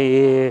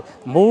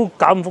唔好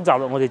搞咁複雜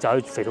咯，我哋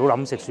就去肥佬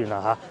林食算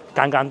啦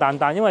嚇，簡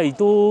單，因為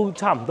都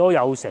差唔多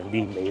有成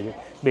年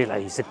未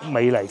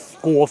嚟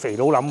過肥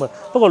佬林啊。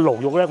不過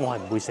驢肉咧，我係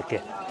唔會食嘅。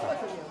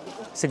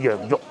食羊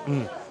肉。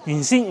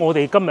原先我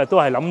哋今日都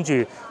係諗住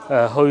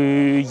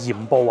去鹽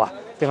步啊，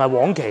定係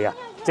黃岐啊，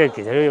即係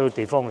其實呢個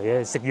地方嚟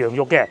嘅食羊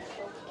肉嘅。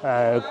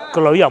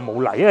個女又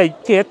冇嚟，因為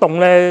天一凍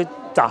咧，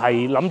就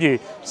係諗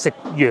住食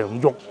羊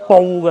肉煲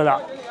噶啦，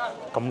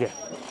咁嘅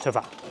出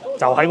發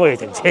就喺我哋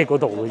停車嗰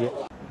度嘅啫。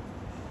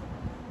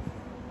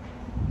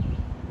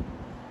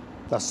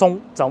嗱，餸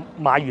就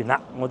買完啦，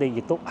我哋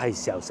亦都係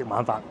時候食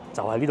晚飯，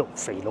就喺呢度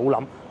肥佬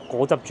林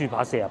果汁豬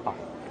扒48，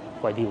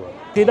貴啲喎。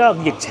記得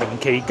疫情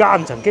期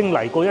間曾經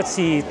嚟過一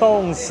次，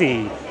當時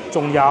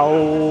仲有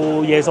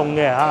嘢送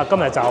嘅嚇，今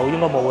日就應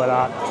該冇噶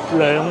啦。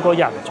2個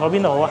人坐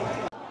邊度好啊？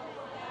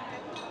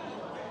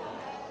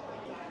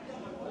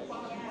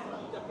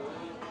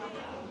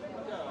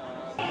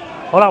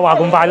好啦，話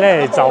咁快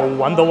咧就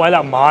揾到位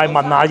啦，唔係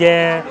問下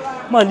啫。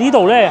咁啊呢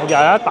度咧又有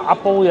得打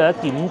煲，有得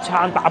點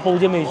餐。打煲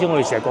啫咩意思？我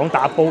哋成日講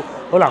打煲，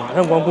可能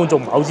香港觀眾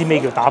唔係好知咩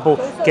叫打煲。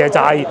其實就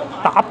係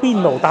打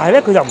邊爐，但係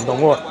咧佢就唔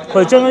同喎。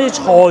佢係將一啲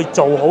菜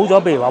做好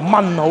咗，譬如話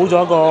燜好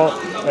咗一個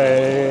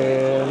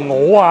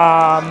鵝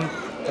啊、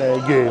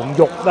羊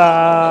肉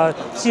啊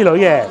之類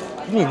嘅。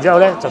咁然之後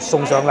咧就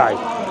送上嚟，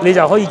你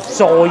就可以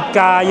再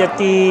加一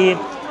啲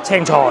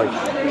青菜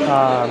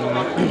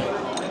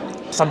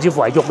甚至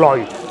乎係肉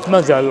類。咁啊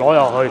就攞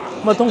入去，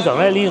咁啊通常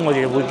咧呢啲我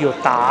哋會叫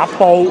打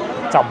煲，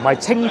就唔係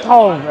清湯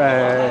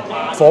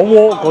火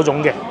鍋嗰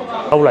種嘅。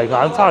又嚟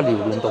眼花撩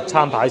亂讀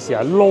餐牌試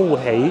下撈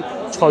起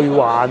脆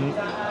環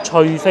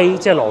脆飛，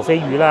即係羅非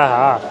魚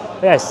啦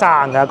嚇，呢係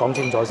生嘅，講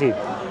清楚先。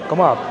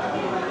咁啊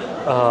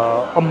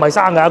唔係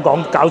生嘅，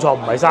搞錯唔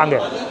係生嘅，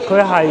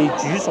佢係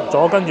煮熟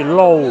咗跟住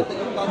撈。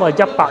咁啊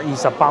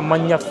128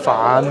蚊一份，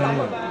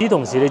呢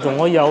同時你仲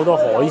可以有好多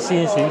海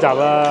鮮選擇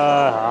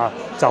啦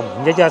嚇，就唔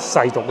一一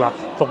細讀啦，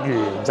讀完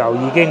就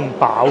已經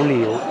飽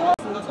了。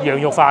羊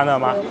肉飯係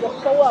嘛？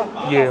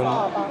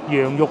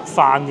羊肉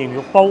飯、羊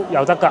肉煲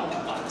又得㗎，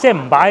即係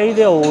唔擺喺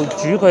呢度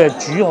煮，佢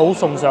係煮好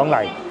送上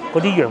嚟嗰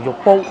啲羊肉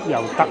煲又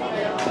得。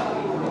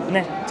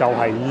咧就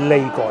係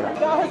呢個啦，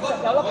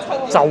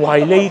就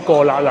係呢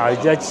個啦。嗱，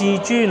就至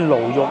尊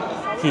驢肉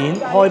片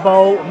開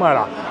煲咁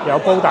啊嗱，有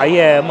煲底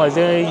嘅咁啊，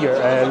即係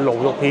驢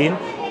肉片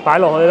擺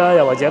落去啦，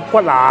又或者骨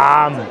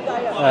腩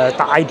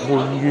大盤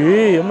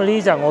魚咁啊，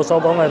呢就係我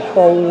所講嘅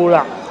煲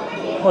啦。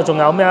咁啊，仲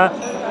有咩啊？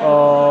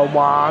鯇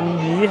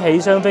魚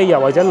起雙飛，又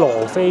或者羅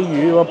非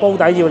魚喎，煲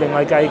底要另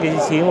外計幾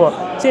錢喎？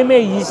即係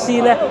咩意思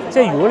咧？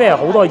即係如果你係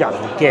好多人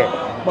嘅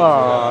咁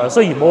啊，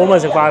雖然冇咁嘅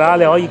食法啦，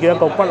你可以叫一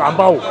個骨腩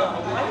煲。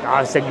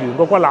食完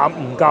個骨腩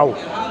唔夠，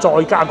再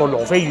加個羅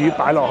非魚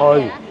擺落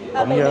去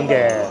咁樣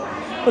嘅。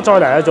咁再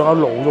嚟啊，仲有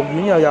驢肉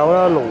丸又有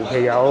啦，驢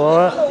皮有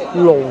啦，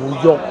驢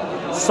肉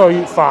碎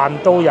飯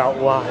都有，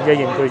哇！一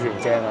應俱全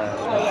正啊！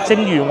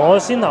正如我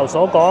先頭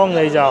所講，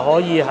你就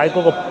可以喺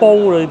嗰個煲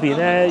裏邊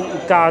咧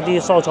加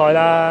啲蔬菜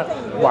啦，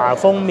華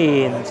豐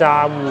麵、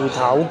炸芋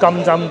頭、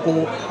金針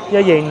菇，一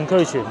應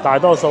俱全，大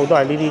多數都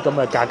係呢啲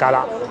咁嘅價格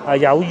啦。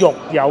有肉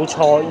有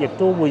菜，亦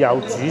都會有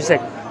主食。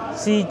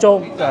絲粥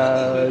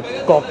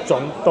各種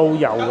都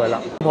有㗎啦。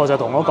我就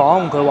同我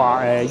講，佢話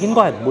應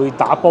該係唔會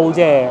打煲，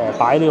即係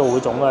擺呢度嗰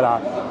種㗎啦，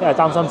因為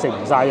擔心食唔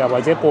晒，又或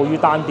者過於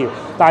單調。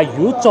但係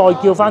如果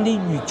再叫翻啲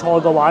粵菜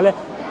嘅話咧，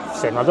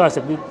成日都係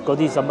食啲嗰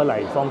啲什麼嚟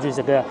放豬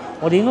食嘅，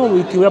我哋應該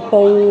會叫一煲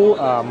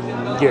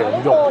羊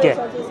肉嘅，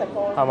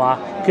係嘛？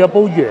叫一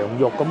煲羊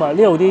肉咁啊！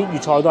呢度啲粵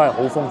菜都係好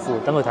豐富，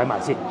等佢睇埋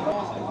先。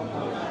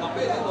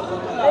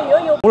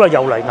好啦，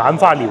又嚟眼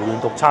花撩亂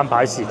讀餐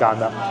牌時間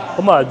啦。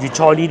咁啊，粵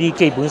菜呢啲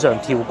基本上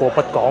跳過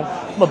不講。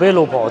咁啊，俾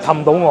老婆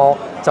氹到我，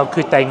就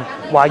決定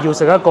話要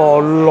食一個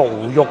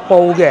驢肉煲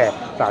嘅。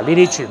嗱，呢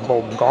啲全部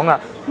唔講啦。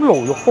咁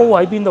驢肉煲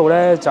喺邊度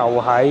咧？就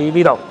喺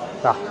呢度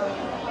嗱，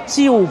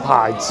招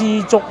牌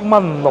支竹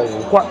燜驢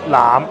骨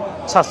腩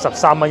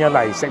73蚊一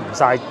例，食唔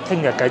晒，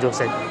聽日繼續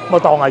食。咁啊，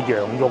當係羊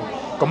肉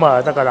咁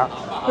啊得㗎啦。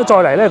咁再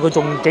嚟咧，佢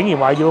仲竟然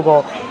話要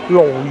個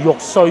驢肉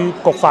碎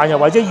焗飯，又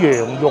或者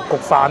羊肉焗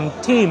飯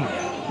添。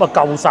咁啊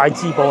夠晒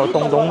滋補啊，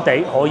凍凍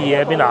地可以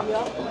喺邊啊？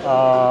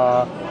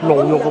驢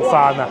肉焗飯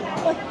啊！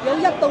喂，有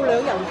1到2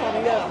人份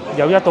嘅。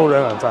有1到2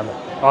人份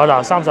啊！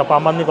嗱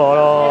，38蚊呢個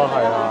咯，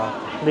係啊，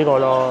呢個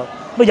咯。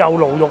乜又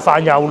驢肉飯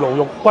又驢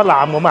肉骨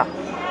腩咁啊？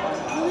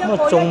咁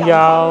啊，仲有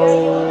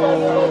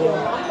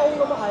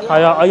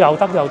係啊，又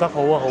得，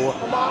好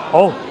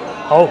啊，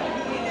好。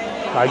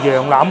嗱，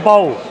羊腩煲、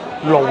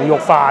驢肉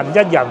飯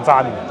1人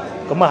份，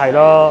咁啊係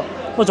咯。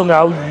咁仲有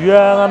魚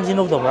啊！啱先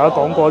都同大家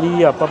講過，呢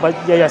啲啊不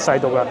一一細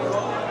讀啦。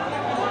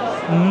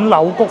五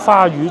柳菊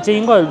花魚，即係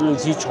應該係類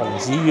似松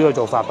子魚嘅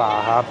做法吧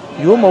嚇。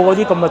如果冇嗰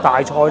啲咁嘅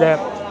大菜咧，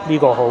呢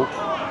個好唔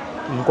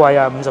貴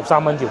啊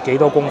，53蚊條，幾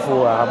多功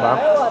夫啊，係嘛？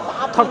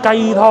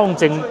雞湯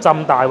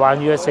浸大鯇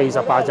魚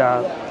48咋，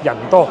人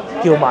多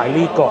叫埋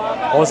呢個，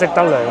可惜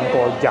得2個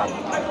人。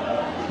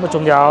咁啊，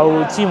仲有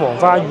煎黃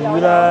花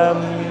魚啦、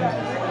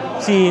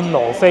煎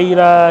羅非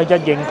啦，一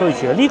應俱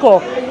全。呢個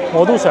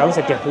我都想食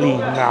嘅蓮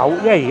藕，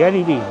因為而家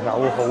啲蓮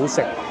藕好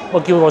食。我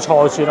叫個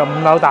菜算啦，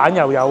五柳蛋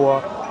又有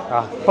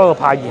喎，不過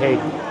怕熱氣，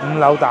五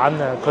柳蛋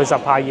啊，佢實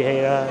怕熱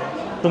氣啦。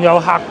仲有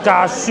客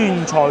家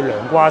酸菜涼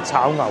瓜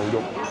炒牛肉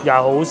又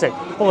係好食，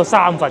不過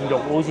三份肉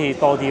好似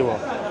多啲喎，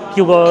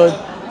叫個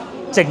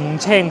淨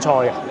青菜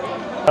啊！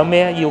有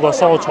咩啊？要個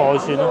蔬菜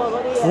算啦，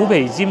虎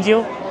皮尖椒，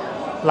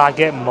辣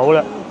嘅唔好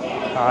啦。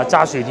啊，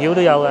炸薯條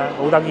都有嘅，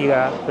好得意嘅，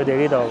佢哋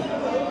呢度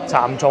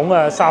蠶蟲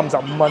啊35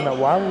蚊啊，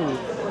哇！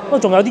不過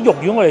仲有啲肉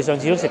丸，我哋上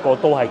次都食過，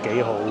都係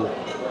幾好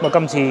嘅。咁啊，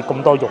今次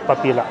咁多肉不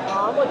必啦。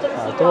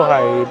都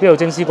係邊度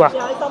蒸絲瓜？喺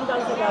深圳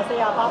食啊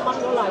48蚊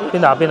嗰例。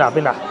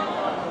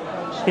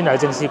邊度係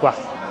蒸絲瓜？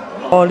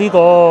哦，呢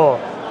個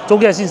早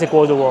幾日先食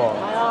過啫喎。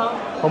係啊。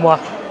好唔好啊？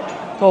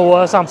都好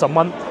啊，30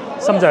蚊。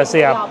深圳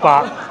係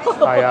48，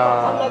係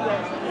啊，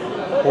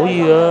可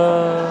以啊。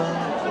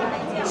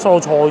蔬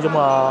菜啫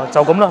嘛，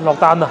就咁啦，落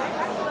單啦。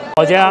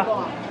或者啊，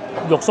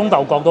肉鬆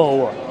豆角都好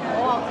喎。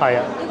係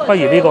啊，不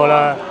如呢個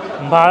啦，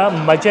唔怕啦，唔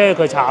係啫，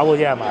佢炒嘅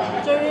啫係咪？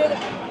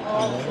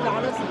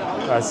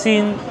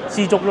鮮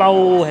枝竹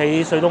嬲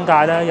起水東界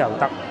啦，又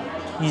得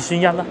2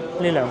選1啦，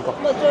呢兩個。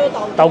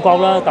豆角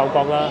啦，係豆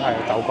角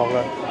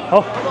啦。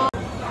好。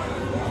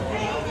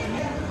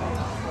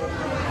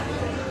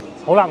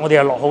好啦，我哋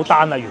又落好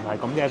單啦，原來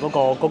咁嘅，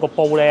嗰個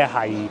煲咧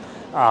係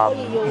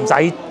唔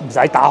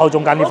使打開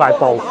中間呢塊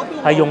布，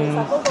係用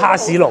卡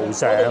士爐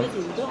上。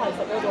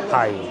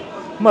係。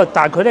咁啊，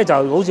但係佢咧就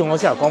好似我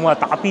先頭講話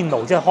打邊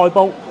爐，即係開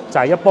煲，就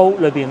係一煲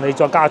裏邊你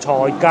再加菜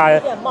加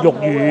肉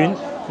丸。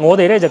我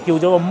哋咧就叫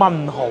咗個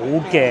燜好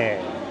嘅，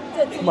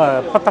咁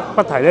啊不得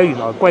不提咧，原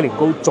來龜苓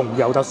膏仲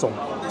有得送，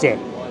正！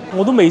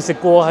我都未食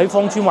過喺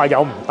芳村話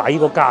有唔抵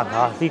嗰間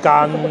嚇，呢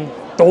間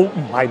都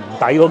唔係唔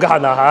抵嗰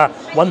間啊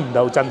嚇，揾唔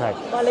到真係。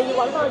你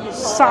要揾翻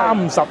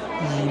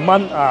32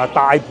蚊啊！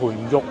大盤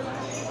肉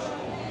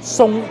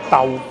鬆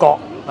豆角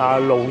啊，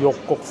驢肉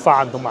焗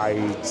飯同埋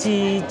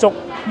支竹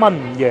燜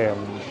羊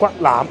骨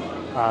腩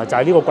啊，就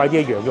係呢個貴啲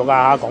嘅羊肉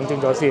啊！講清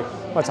楚先，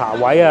咁啊茶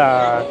位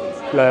啊〜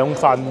2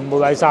份每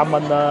位3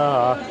蚊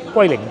啦嚇，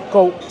龜苓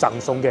膏贈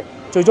送嘅，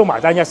最終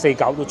埋單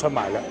149都出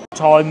埋啦。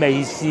菜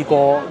未試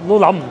過，都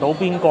諗唔到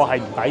邊個係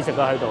唔抵食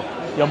啊喺度，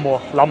有冇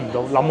啊？諗唔到，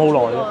諗好耐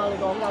咯。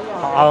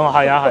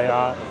係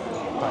啊，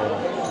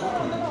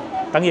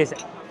等嘢食。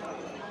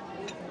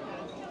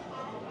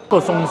不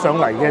過送上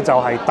嚟嘅就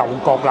係豆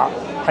角啦，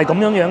係咁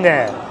樣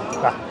嘅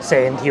嗱，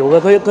成條嘅，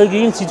佢已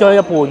經切咗一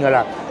半㗎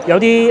啦。有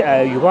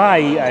啲如果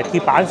係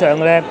鐵板上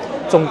嘅咧，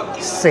仲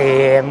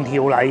成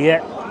條嚟嘅。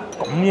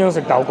咁樣食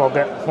豆角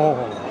嘅，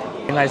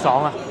定係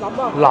爽啊！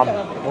腍，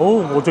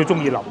我最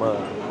中意腍啊！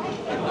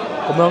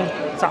咁樣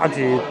揸住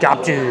夾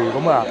住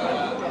咁啊，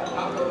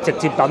直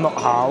接抌落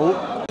口。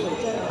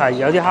係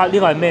有啲呢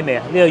個係咩味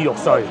啊？呢個肉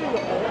碎，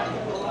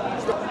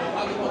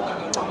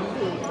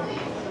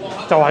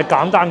就係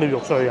簡單嘅肉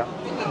碎啊！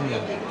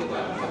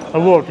係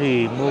喎，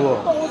甜嘅喎，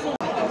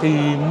甜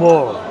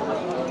喎，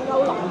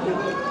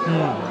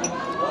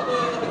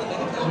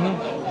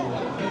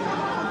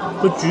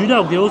佢煮得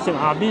又幾好食，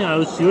下邊又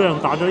有少量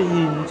打咗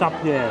芡汁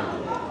嘅，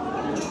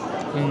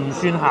唔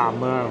算鹹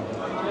啊，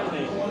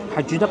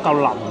係煮得夠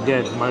腍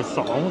嘅，唔係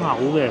爽口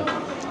嘅，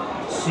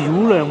少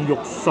量肉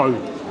碎，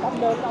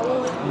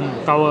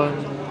夠啊！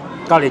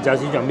隔離就係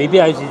市場，未必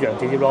喺市場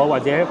直接攞，或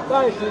者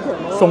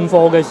送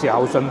貨嘅時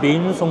候順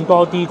便送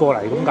多啲過嚟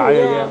咁解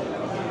嘅啫，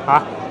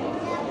嚇，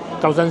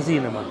夠新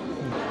鮮啊嘛！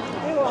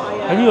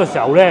喺呢個時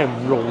候咧，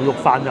驢肉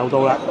飯又到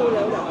啦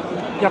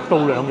，1到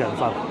2人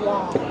份。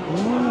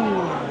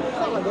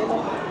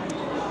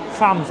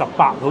38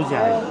好似係，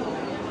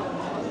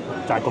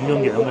就係咁樣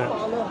樣嘅。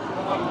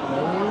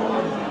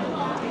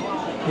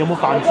有冇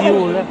飯焦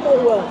嘅咧？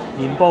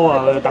麵煲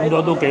啊，等咗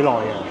都幾耐啊！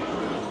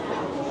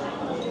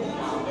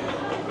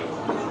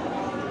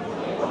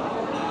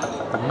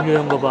咁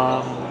樣噶噃。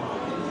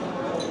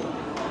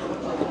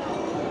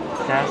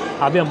睇下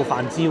下邊有冇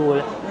飯焦嘅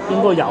咧？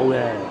應該有嘅，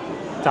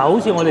就好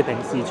似我哋平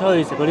時出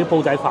去食嗰啲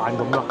煲仔飯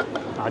咁咯。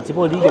嗱，只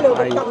不過啲肉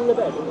係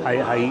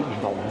唔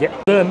同啫。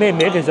佢係咩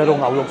味？其實同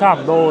牛肉差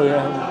唔多嘅啫。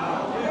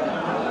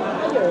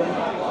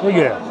一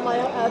樣。唔係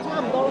啊，差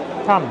唔多咯。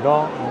差唔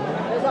多。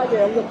其實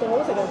羊肉仲好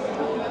食啊，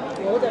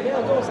我就比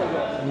較中意食肉。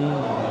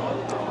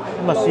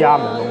咁啊，試下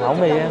唔同口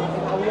味啊。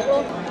牛肉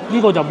咯。呢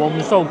個就冇咁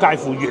騷，介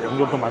乎羊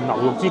肉同埋牛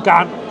肉之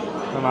間，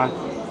係咪？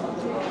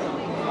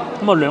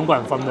咁啊，2個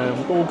人份量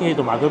都 OK，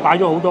 同埋佢擺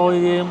咗好多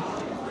呢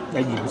啲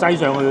芫茜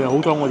上去，好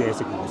彩我哋係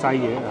食芫茜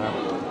嘅啊。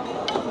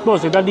不過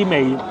食得啲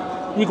味，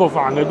呢個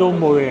飯嘅都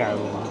冇嘢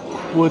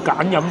會揀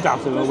飲擇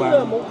食咯。冇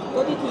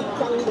嗰啲鐵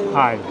羹嘅。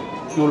係。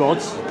要攞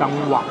匙羹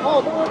挖。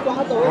哦，都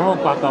刮到。哦，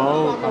刮到。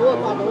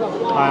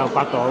係，刮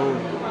到。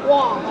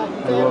哇！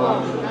係喎，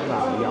嗱，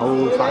有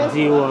飯焦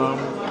啊。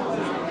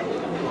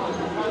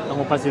等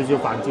我畢少少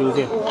飯焦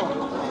先。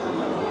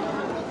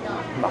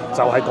嗱，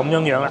就係咁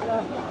樣樣啦。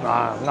嗱，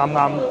啱啱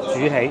煮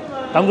起，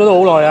等咗都好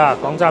耐啊！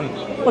講真，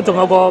不過仲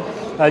有個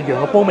羊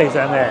肉煲未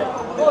上嘅。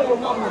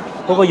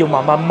嗰個要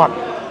慢慢燜。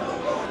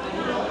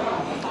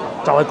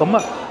就係咁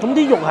啊！咁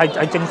啲肉係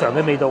正常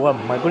嘅味道啊，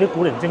唔係嗰啲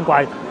古靈精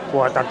怪。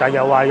話特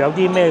又話有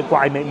啲咩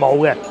怪味冇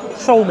嘅，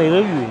騷味都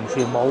完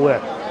全冇嘅，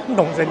咁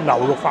同食牛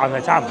肉飯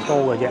係差唔多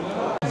嘅啫，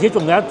而且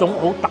仲有一種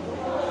好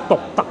獨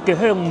特嘅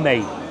香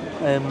味，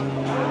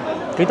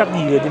幾得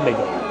意嘅啲味道。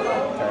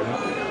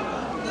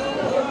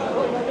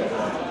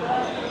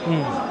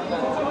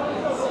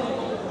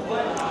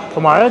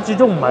同埋咧，始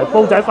終唔係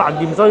煲仔飯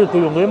店，所以佢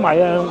用嗰啲米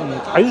咧，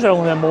睇上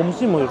去係冇咁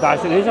鮮味，但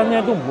係食起身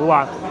咧都唔會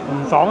話唔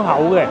爽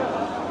口嘅，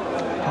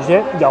而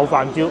且有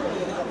飯焦，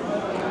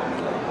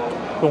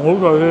仲好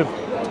脆添，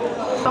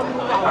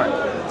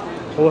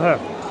好香。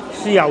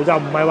豉油就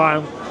唔係話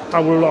係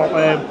會落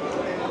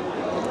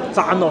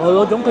灒落去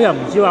嗰種，佢又唔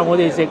似話我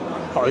哋食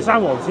台山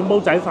黃鱔煲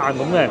仔飯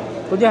咁嘅，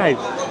嗰啲係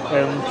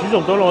煮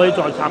熟咗攞起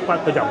再插骨，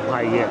佢就唔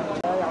係嘅。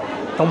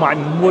同埋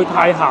唔會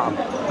太鹹。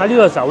喺呢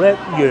個時候咧，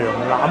羊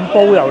腩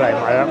煲又嚟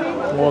埋啦，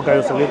我繼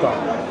續食呢個。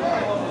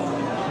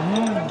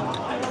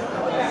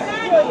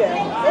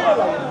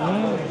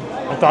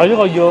就係呢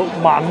個要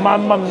慢慢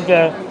燜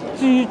嘅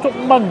支竹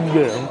燜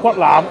羊骨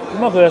腩，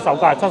咁啊佢嘅售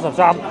價係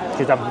73，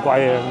其實唔貴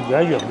嘅，而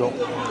家羊肉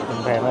唔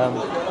平啊。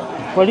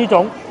佢呢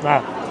種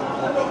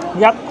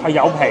一係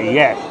有皮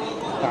嘅，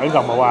但係呢就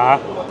冇啊，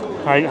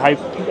係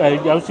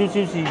有少少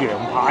似羊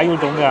排嗰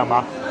種嘅係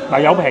嘛？嗱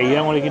有皮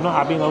嘅，我哋見到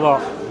下邊嗰個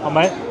係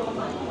咪？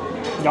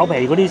有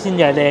皮嗰啲先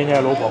至係靚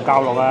嘅，老婆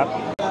教落啊！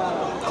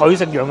佢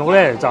食羊肉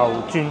咧就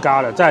專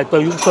家啦，真係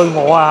對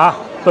我啊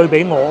嚇，對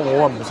比我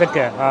啊唔識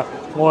嘅嚇，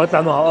我一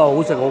等落口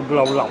好食，我叫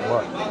流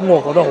啊，咁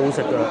我覺得好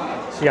食嘅，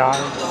試下。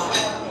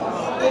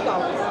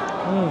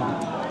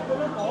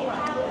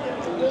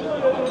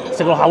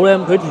食落口咧，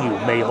佢調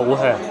味好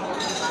香，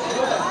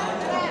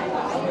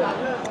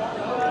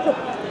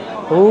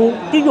好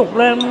啲肉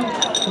咧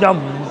又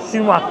唔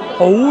算話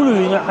好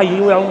嫩嘅，係要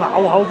有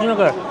咬口先得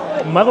嘅。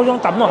唔係嗰種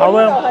抌落口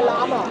咧，係腩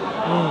啊，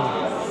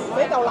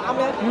俾嚿腩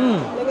咧，你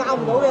咬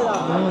唔到嘅啦，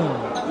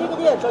呢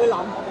啲係最腍，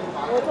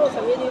我中意食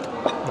呢啲。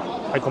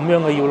係咁樣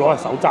嘅，要攞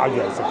隻手揸住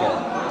嚟食嘅。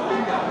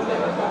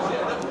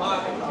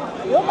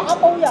如果打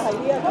煲又係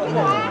呢一種，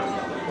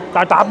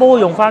但係打煲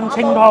用翻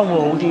清湯會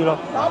好啲咯。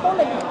打煲佢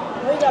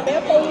就俾一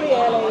煲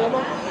嘢嚟咁咯。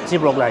接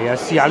落嚟啊，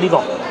試下呢個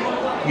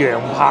羊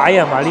排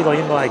係嘛？呢個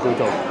應該係叫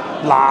做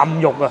腩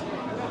肉啊！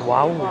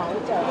哇！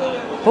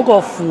嗰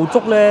個腐竹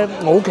咧，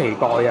我好期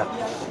待啊！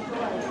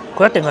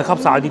佢一定係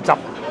吸晒啲汁，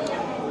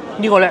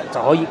呢個咧就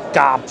可以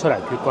夾出嚟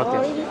脱骨嘅。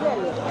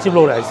接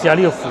落嚟試下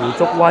呢個腐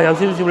竹，哇！有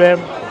少少咧，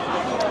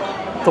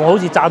仲好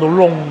似炸到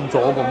窿咗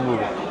咁嘅喎。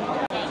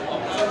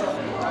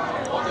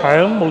係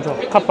啊，冇錯，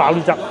吸飽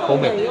啲汁，好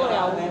味。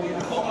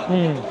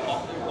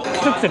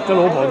識食嘅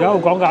老婆就喺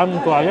度講緊，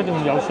佢話一定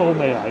要有酥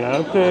味嚟，有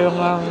薑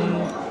啦，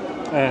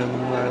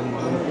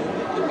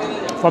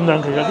份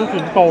量其實都算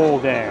多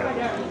嘅，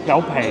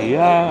有皮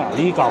啦，呢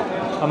嚿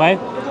係咪？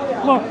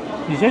咁啊，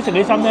而且食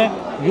起身咧。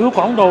如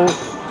果講到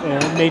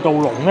味道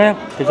濃咧，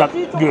其實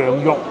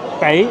羊肉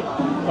比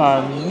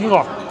呢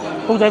個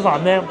煲仔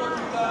飯咧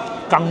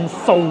更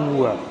酥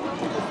嘅，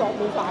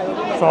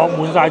索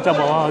滿晒汁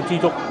啊！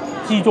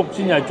支竹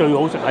先係最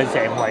好食，係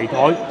成圍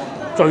台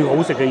最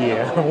好食嘅嘢，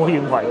我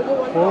認為。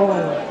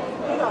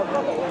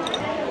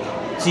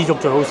支竹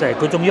最好食，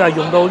佢仲要係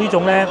用到呢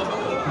種咧，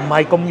唔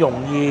係咁容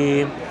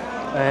易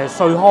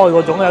碎開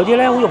嗰種，有啲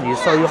咧好容易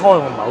碎開，我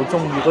唔係好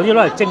中意。嗰啲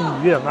攞嚟蒸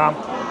魚又啱，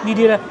呢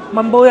啲咧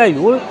燜煲咧，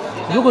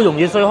如果佢容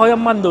易碎開，一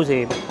燜到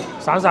時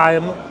散晒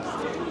咁，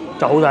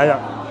就好睇啦，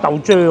豆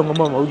漿咁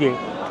啊，好似，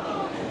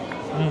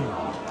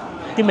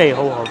啲味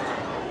好好，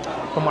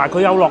同埋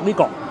佢有落呢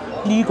個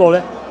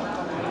咧，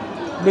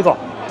呢個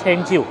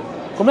青椒，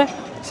咁咧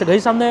食起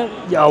身咧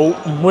又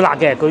唔會辣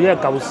嘅，佢因為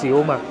夠少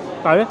啊嘛，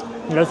但係咧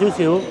有少少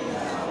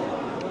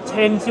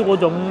青椒嗰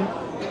種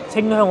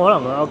清香，可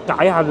能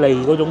解下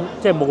脷嗰種，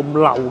即係冇咁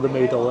漏嘅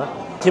味道咧。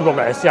接落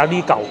嚟試下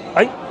呢嚿，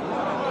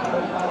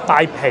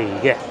帶皮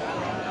嘅。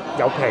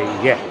有皮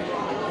嘅，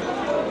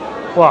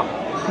哇！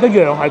一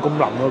樣係咁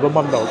腍啊，個燜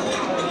到，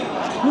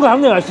咁佢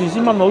肯定係事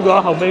先燜好咗，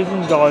後尾先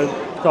再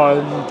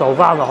做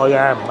翻落去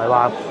嘅，唔係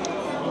話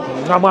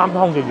啱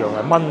劏隻羊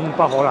嚟燜，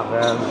不可能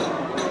嘅，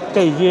即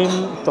係已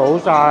經做好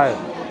晒，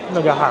咁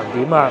啊有客人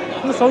點啊，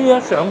咁所以咧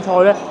上菜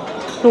咧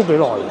都幾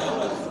耐嘅，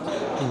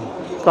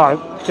但係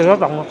食得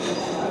等咯，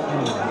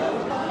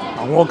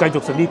我繼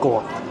續食呢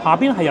個，下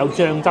邊係有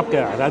醬汁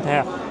嘅，大家睇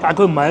下，但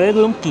係佢唔係咧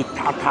嗰種結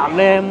塔塔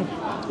咧。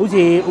好似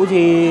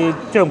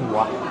漿糊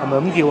啊，係咪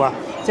咁叫啊？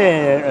即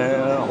係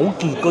好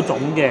結嗰種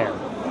嘅，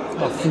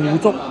腐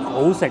竹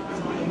好食，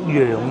羊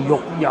肉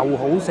又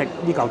好食，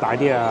呢嚿大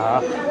啲啊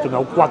嚇，仲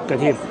有骨嘅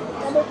添。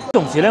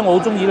同時咧，我好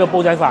中意呢個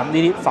煲仔飯，呢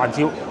啲飯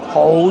焦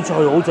好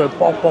脆好脆，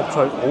卜卜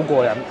脆，好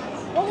過癮。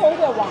嗰個好似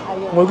係壞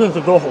嘅。我已經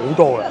食咗好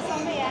多啦。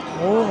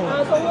送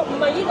唔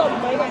係呢個唔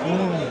係嘅。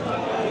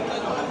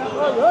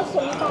如果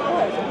送包係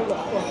送6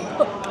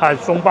個。係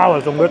送包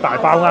係送佢大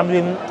包啱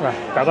先，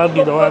大家都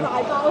見到啦，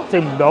食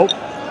唔到，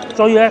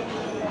所以咧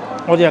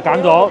我哋就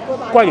揀咗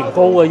龜苓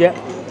膏嘅啫，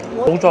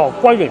冇錯，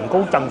龜苓膏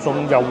贈送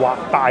又或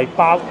大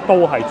包都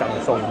係贈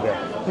送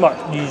嘅，咁啊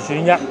2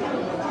選1，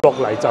落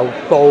嚟就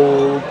到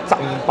贈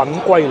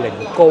品龜苓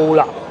膏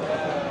啦。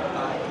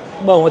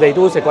咁啊，我哋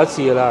都食過一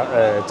次啦，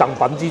贈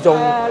品之中，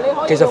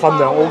其實份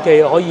量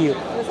OK，可以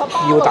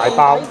要大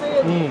包，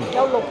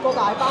有6個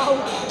大包。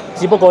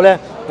只不過咧，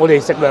我哋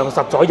食量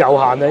實在有限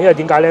啊，因為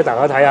點解咧？大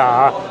家睇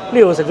下嚇，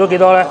呢度食咗幾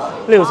多咧？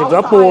呢度食咗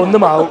一半都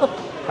冇，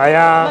係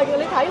啊。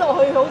你睇落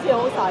去好似好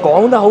細。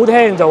講得好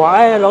聽就話，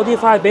誒攞啲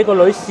翻去俾個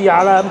女試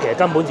下啦。咁其實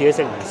根本自己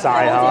食唔晒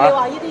係嘛？你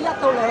話呢啲1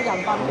到2人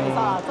份，其實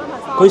真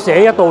係佢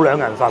寫1到2人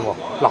份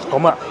喎。嗱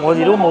咁啊，我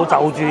哋都冇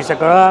就住食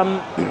㗎啦。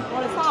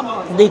我哋3個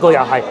人。呢個又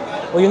係，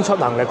我已經出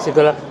能力食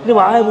㗎啦。你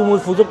話會唔會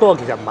腐竹多？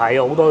其實唔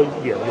係，好多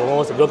羊肉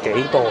我食咗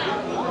幾多。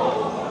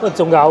咁啊，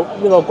仲有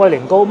呢個龜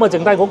苓膏，咁啊，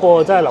剩低嗰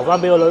個真係留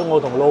翻俾個女，我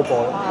同老婆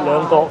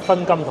兩個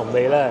分甘同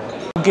味咧。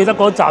記得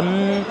嗰陣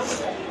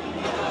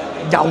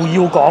又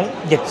要講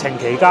疫情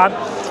期間，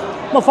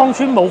咁啊芳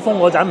村冇封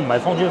嗰陣，唔係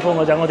芳村封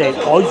嗰陣，我哋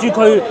海珠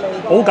區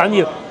好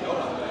緊要，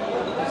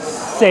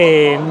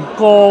成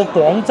個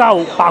廣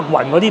州白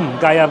雲嗰啲唔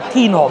計啊，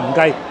天河唔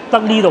計，得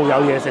呢度有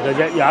嘢食嘅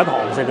啫，有一堂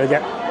食嘅啫。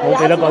我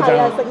記得嗰陣。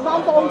食翻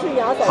芳村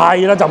有得食。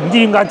係啦，就唔知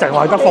點解淨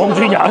係得芳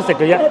村有得食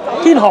嘅啫。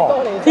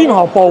天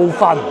河部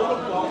分。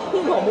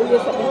冇嘢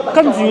食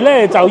跟住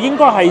咧就應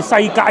該係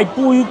世界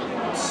盃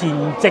前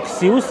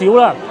夕少少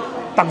啦，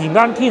突然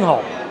間天河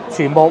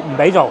全部唔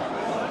俾做，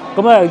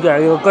咁咧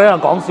嗰啲人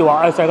講笑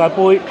話世界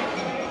盃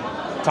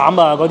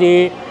慘啊！嗰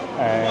啲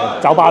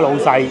酒吧老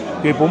細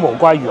血本無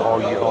歸，如何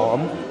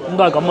咁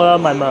都係咁噶啦，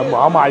咪無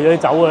口賣咗啲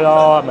酒嘅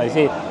咯，係咪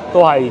先？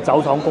都係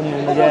酒廠供應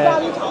嘅啫。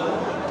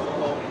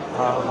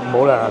唔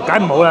好啦，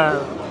梗唔好啦。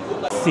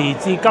時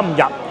至今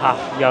日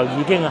又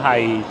已經係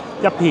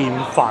一片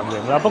繁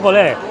榮啦。不過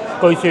咧，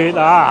據說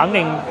肯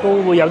定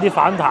都會有啲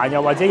反彈，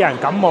又或者有人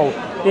感冒，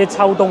啲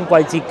秋冬季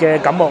節嘅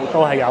感冒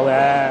都係有嘅。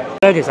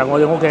咧其實我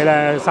哋屋企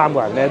咧3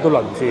個人咧都輪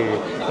住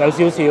有少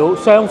少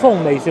傷風，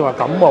未算話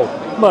感冒，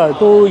咁啊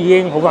都已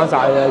經好翻晒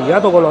啦。而家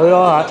到個女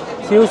咯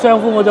少少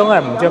傷風嗰種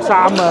係唔着衫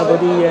啊嗰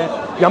啲嘢，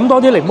飲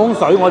多啲檸檬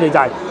水。我哋就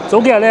係早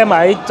幾日咧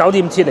咪喺酒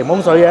店切檸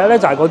檬水嘅咧，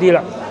就係嗰啲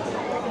啦。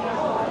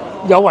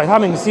有維他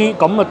命 C，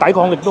 咁啊抵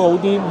抗力都好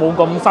啲，冇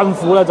咁辛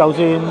苦啦。就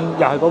算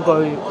又係嗰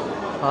句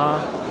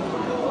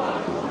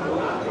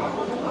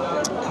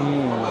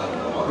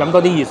飲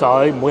多啲熱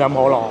水，唔好飲可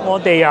樂。我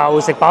哋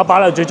又食飽飽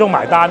啦，最終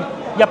埋單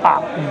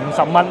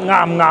150蚊，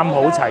啱啱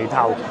好齊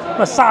頭。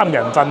咁啊3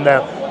人份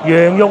量，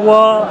羊肉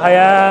喎，係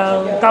啊，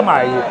加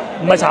埋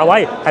唔係茶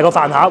位，係個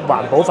飯盒，環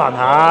保飯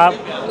盒。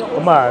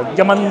咁啊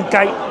1蚊雞。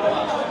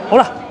好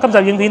啦，今集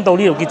影片到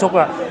呢度結束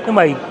啦，因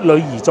為女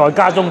兒在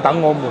家中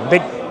等我們的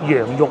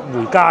羊肉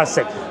回家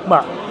食。咁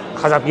啊，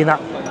下集見啦！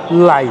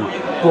嚟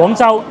廣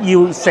州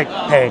要食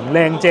平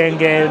靚正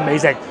嘅美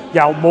食，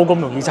又冇咁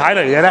容易踩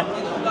雷嘅咧。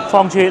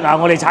芳村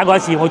我哋踩過一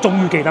次，我終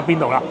於記得邊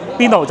度啦。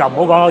邊度就唔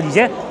好講咯，而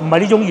且唔係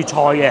呢種粵菜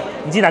嘅，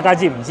唔知大家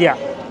知唔知啊？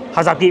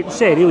下集見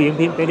 ，share 呢個影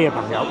片俾你嘅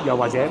朋友，又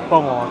或者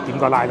幫我點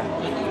個 like 啦，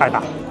拜拜。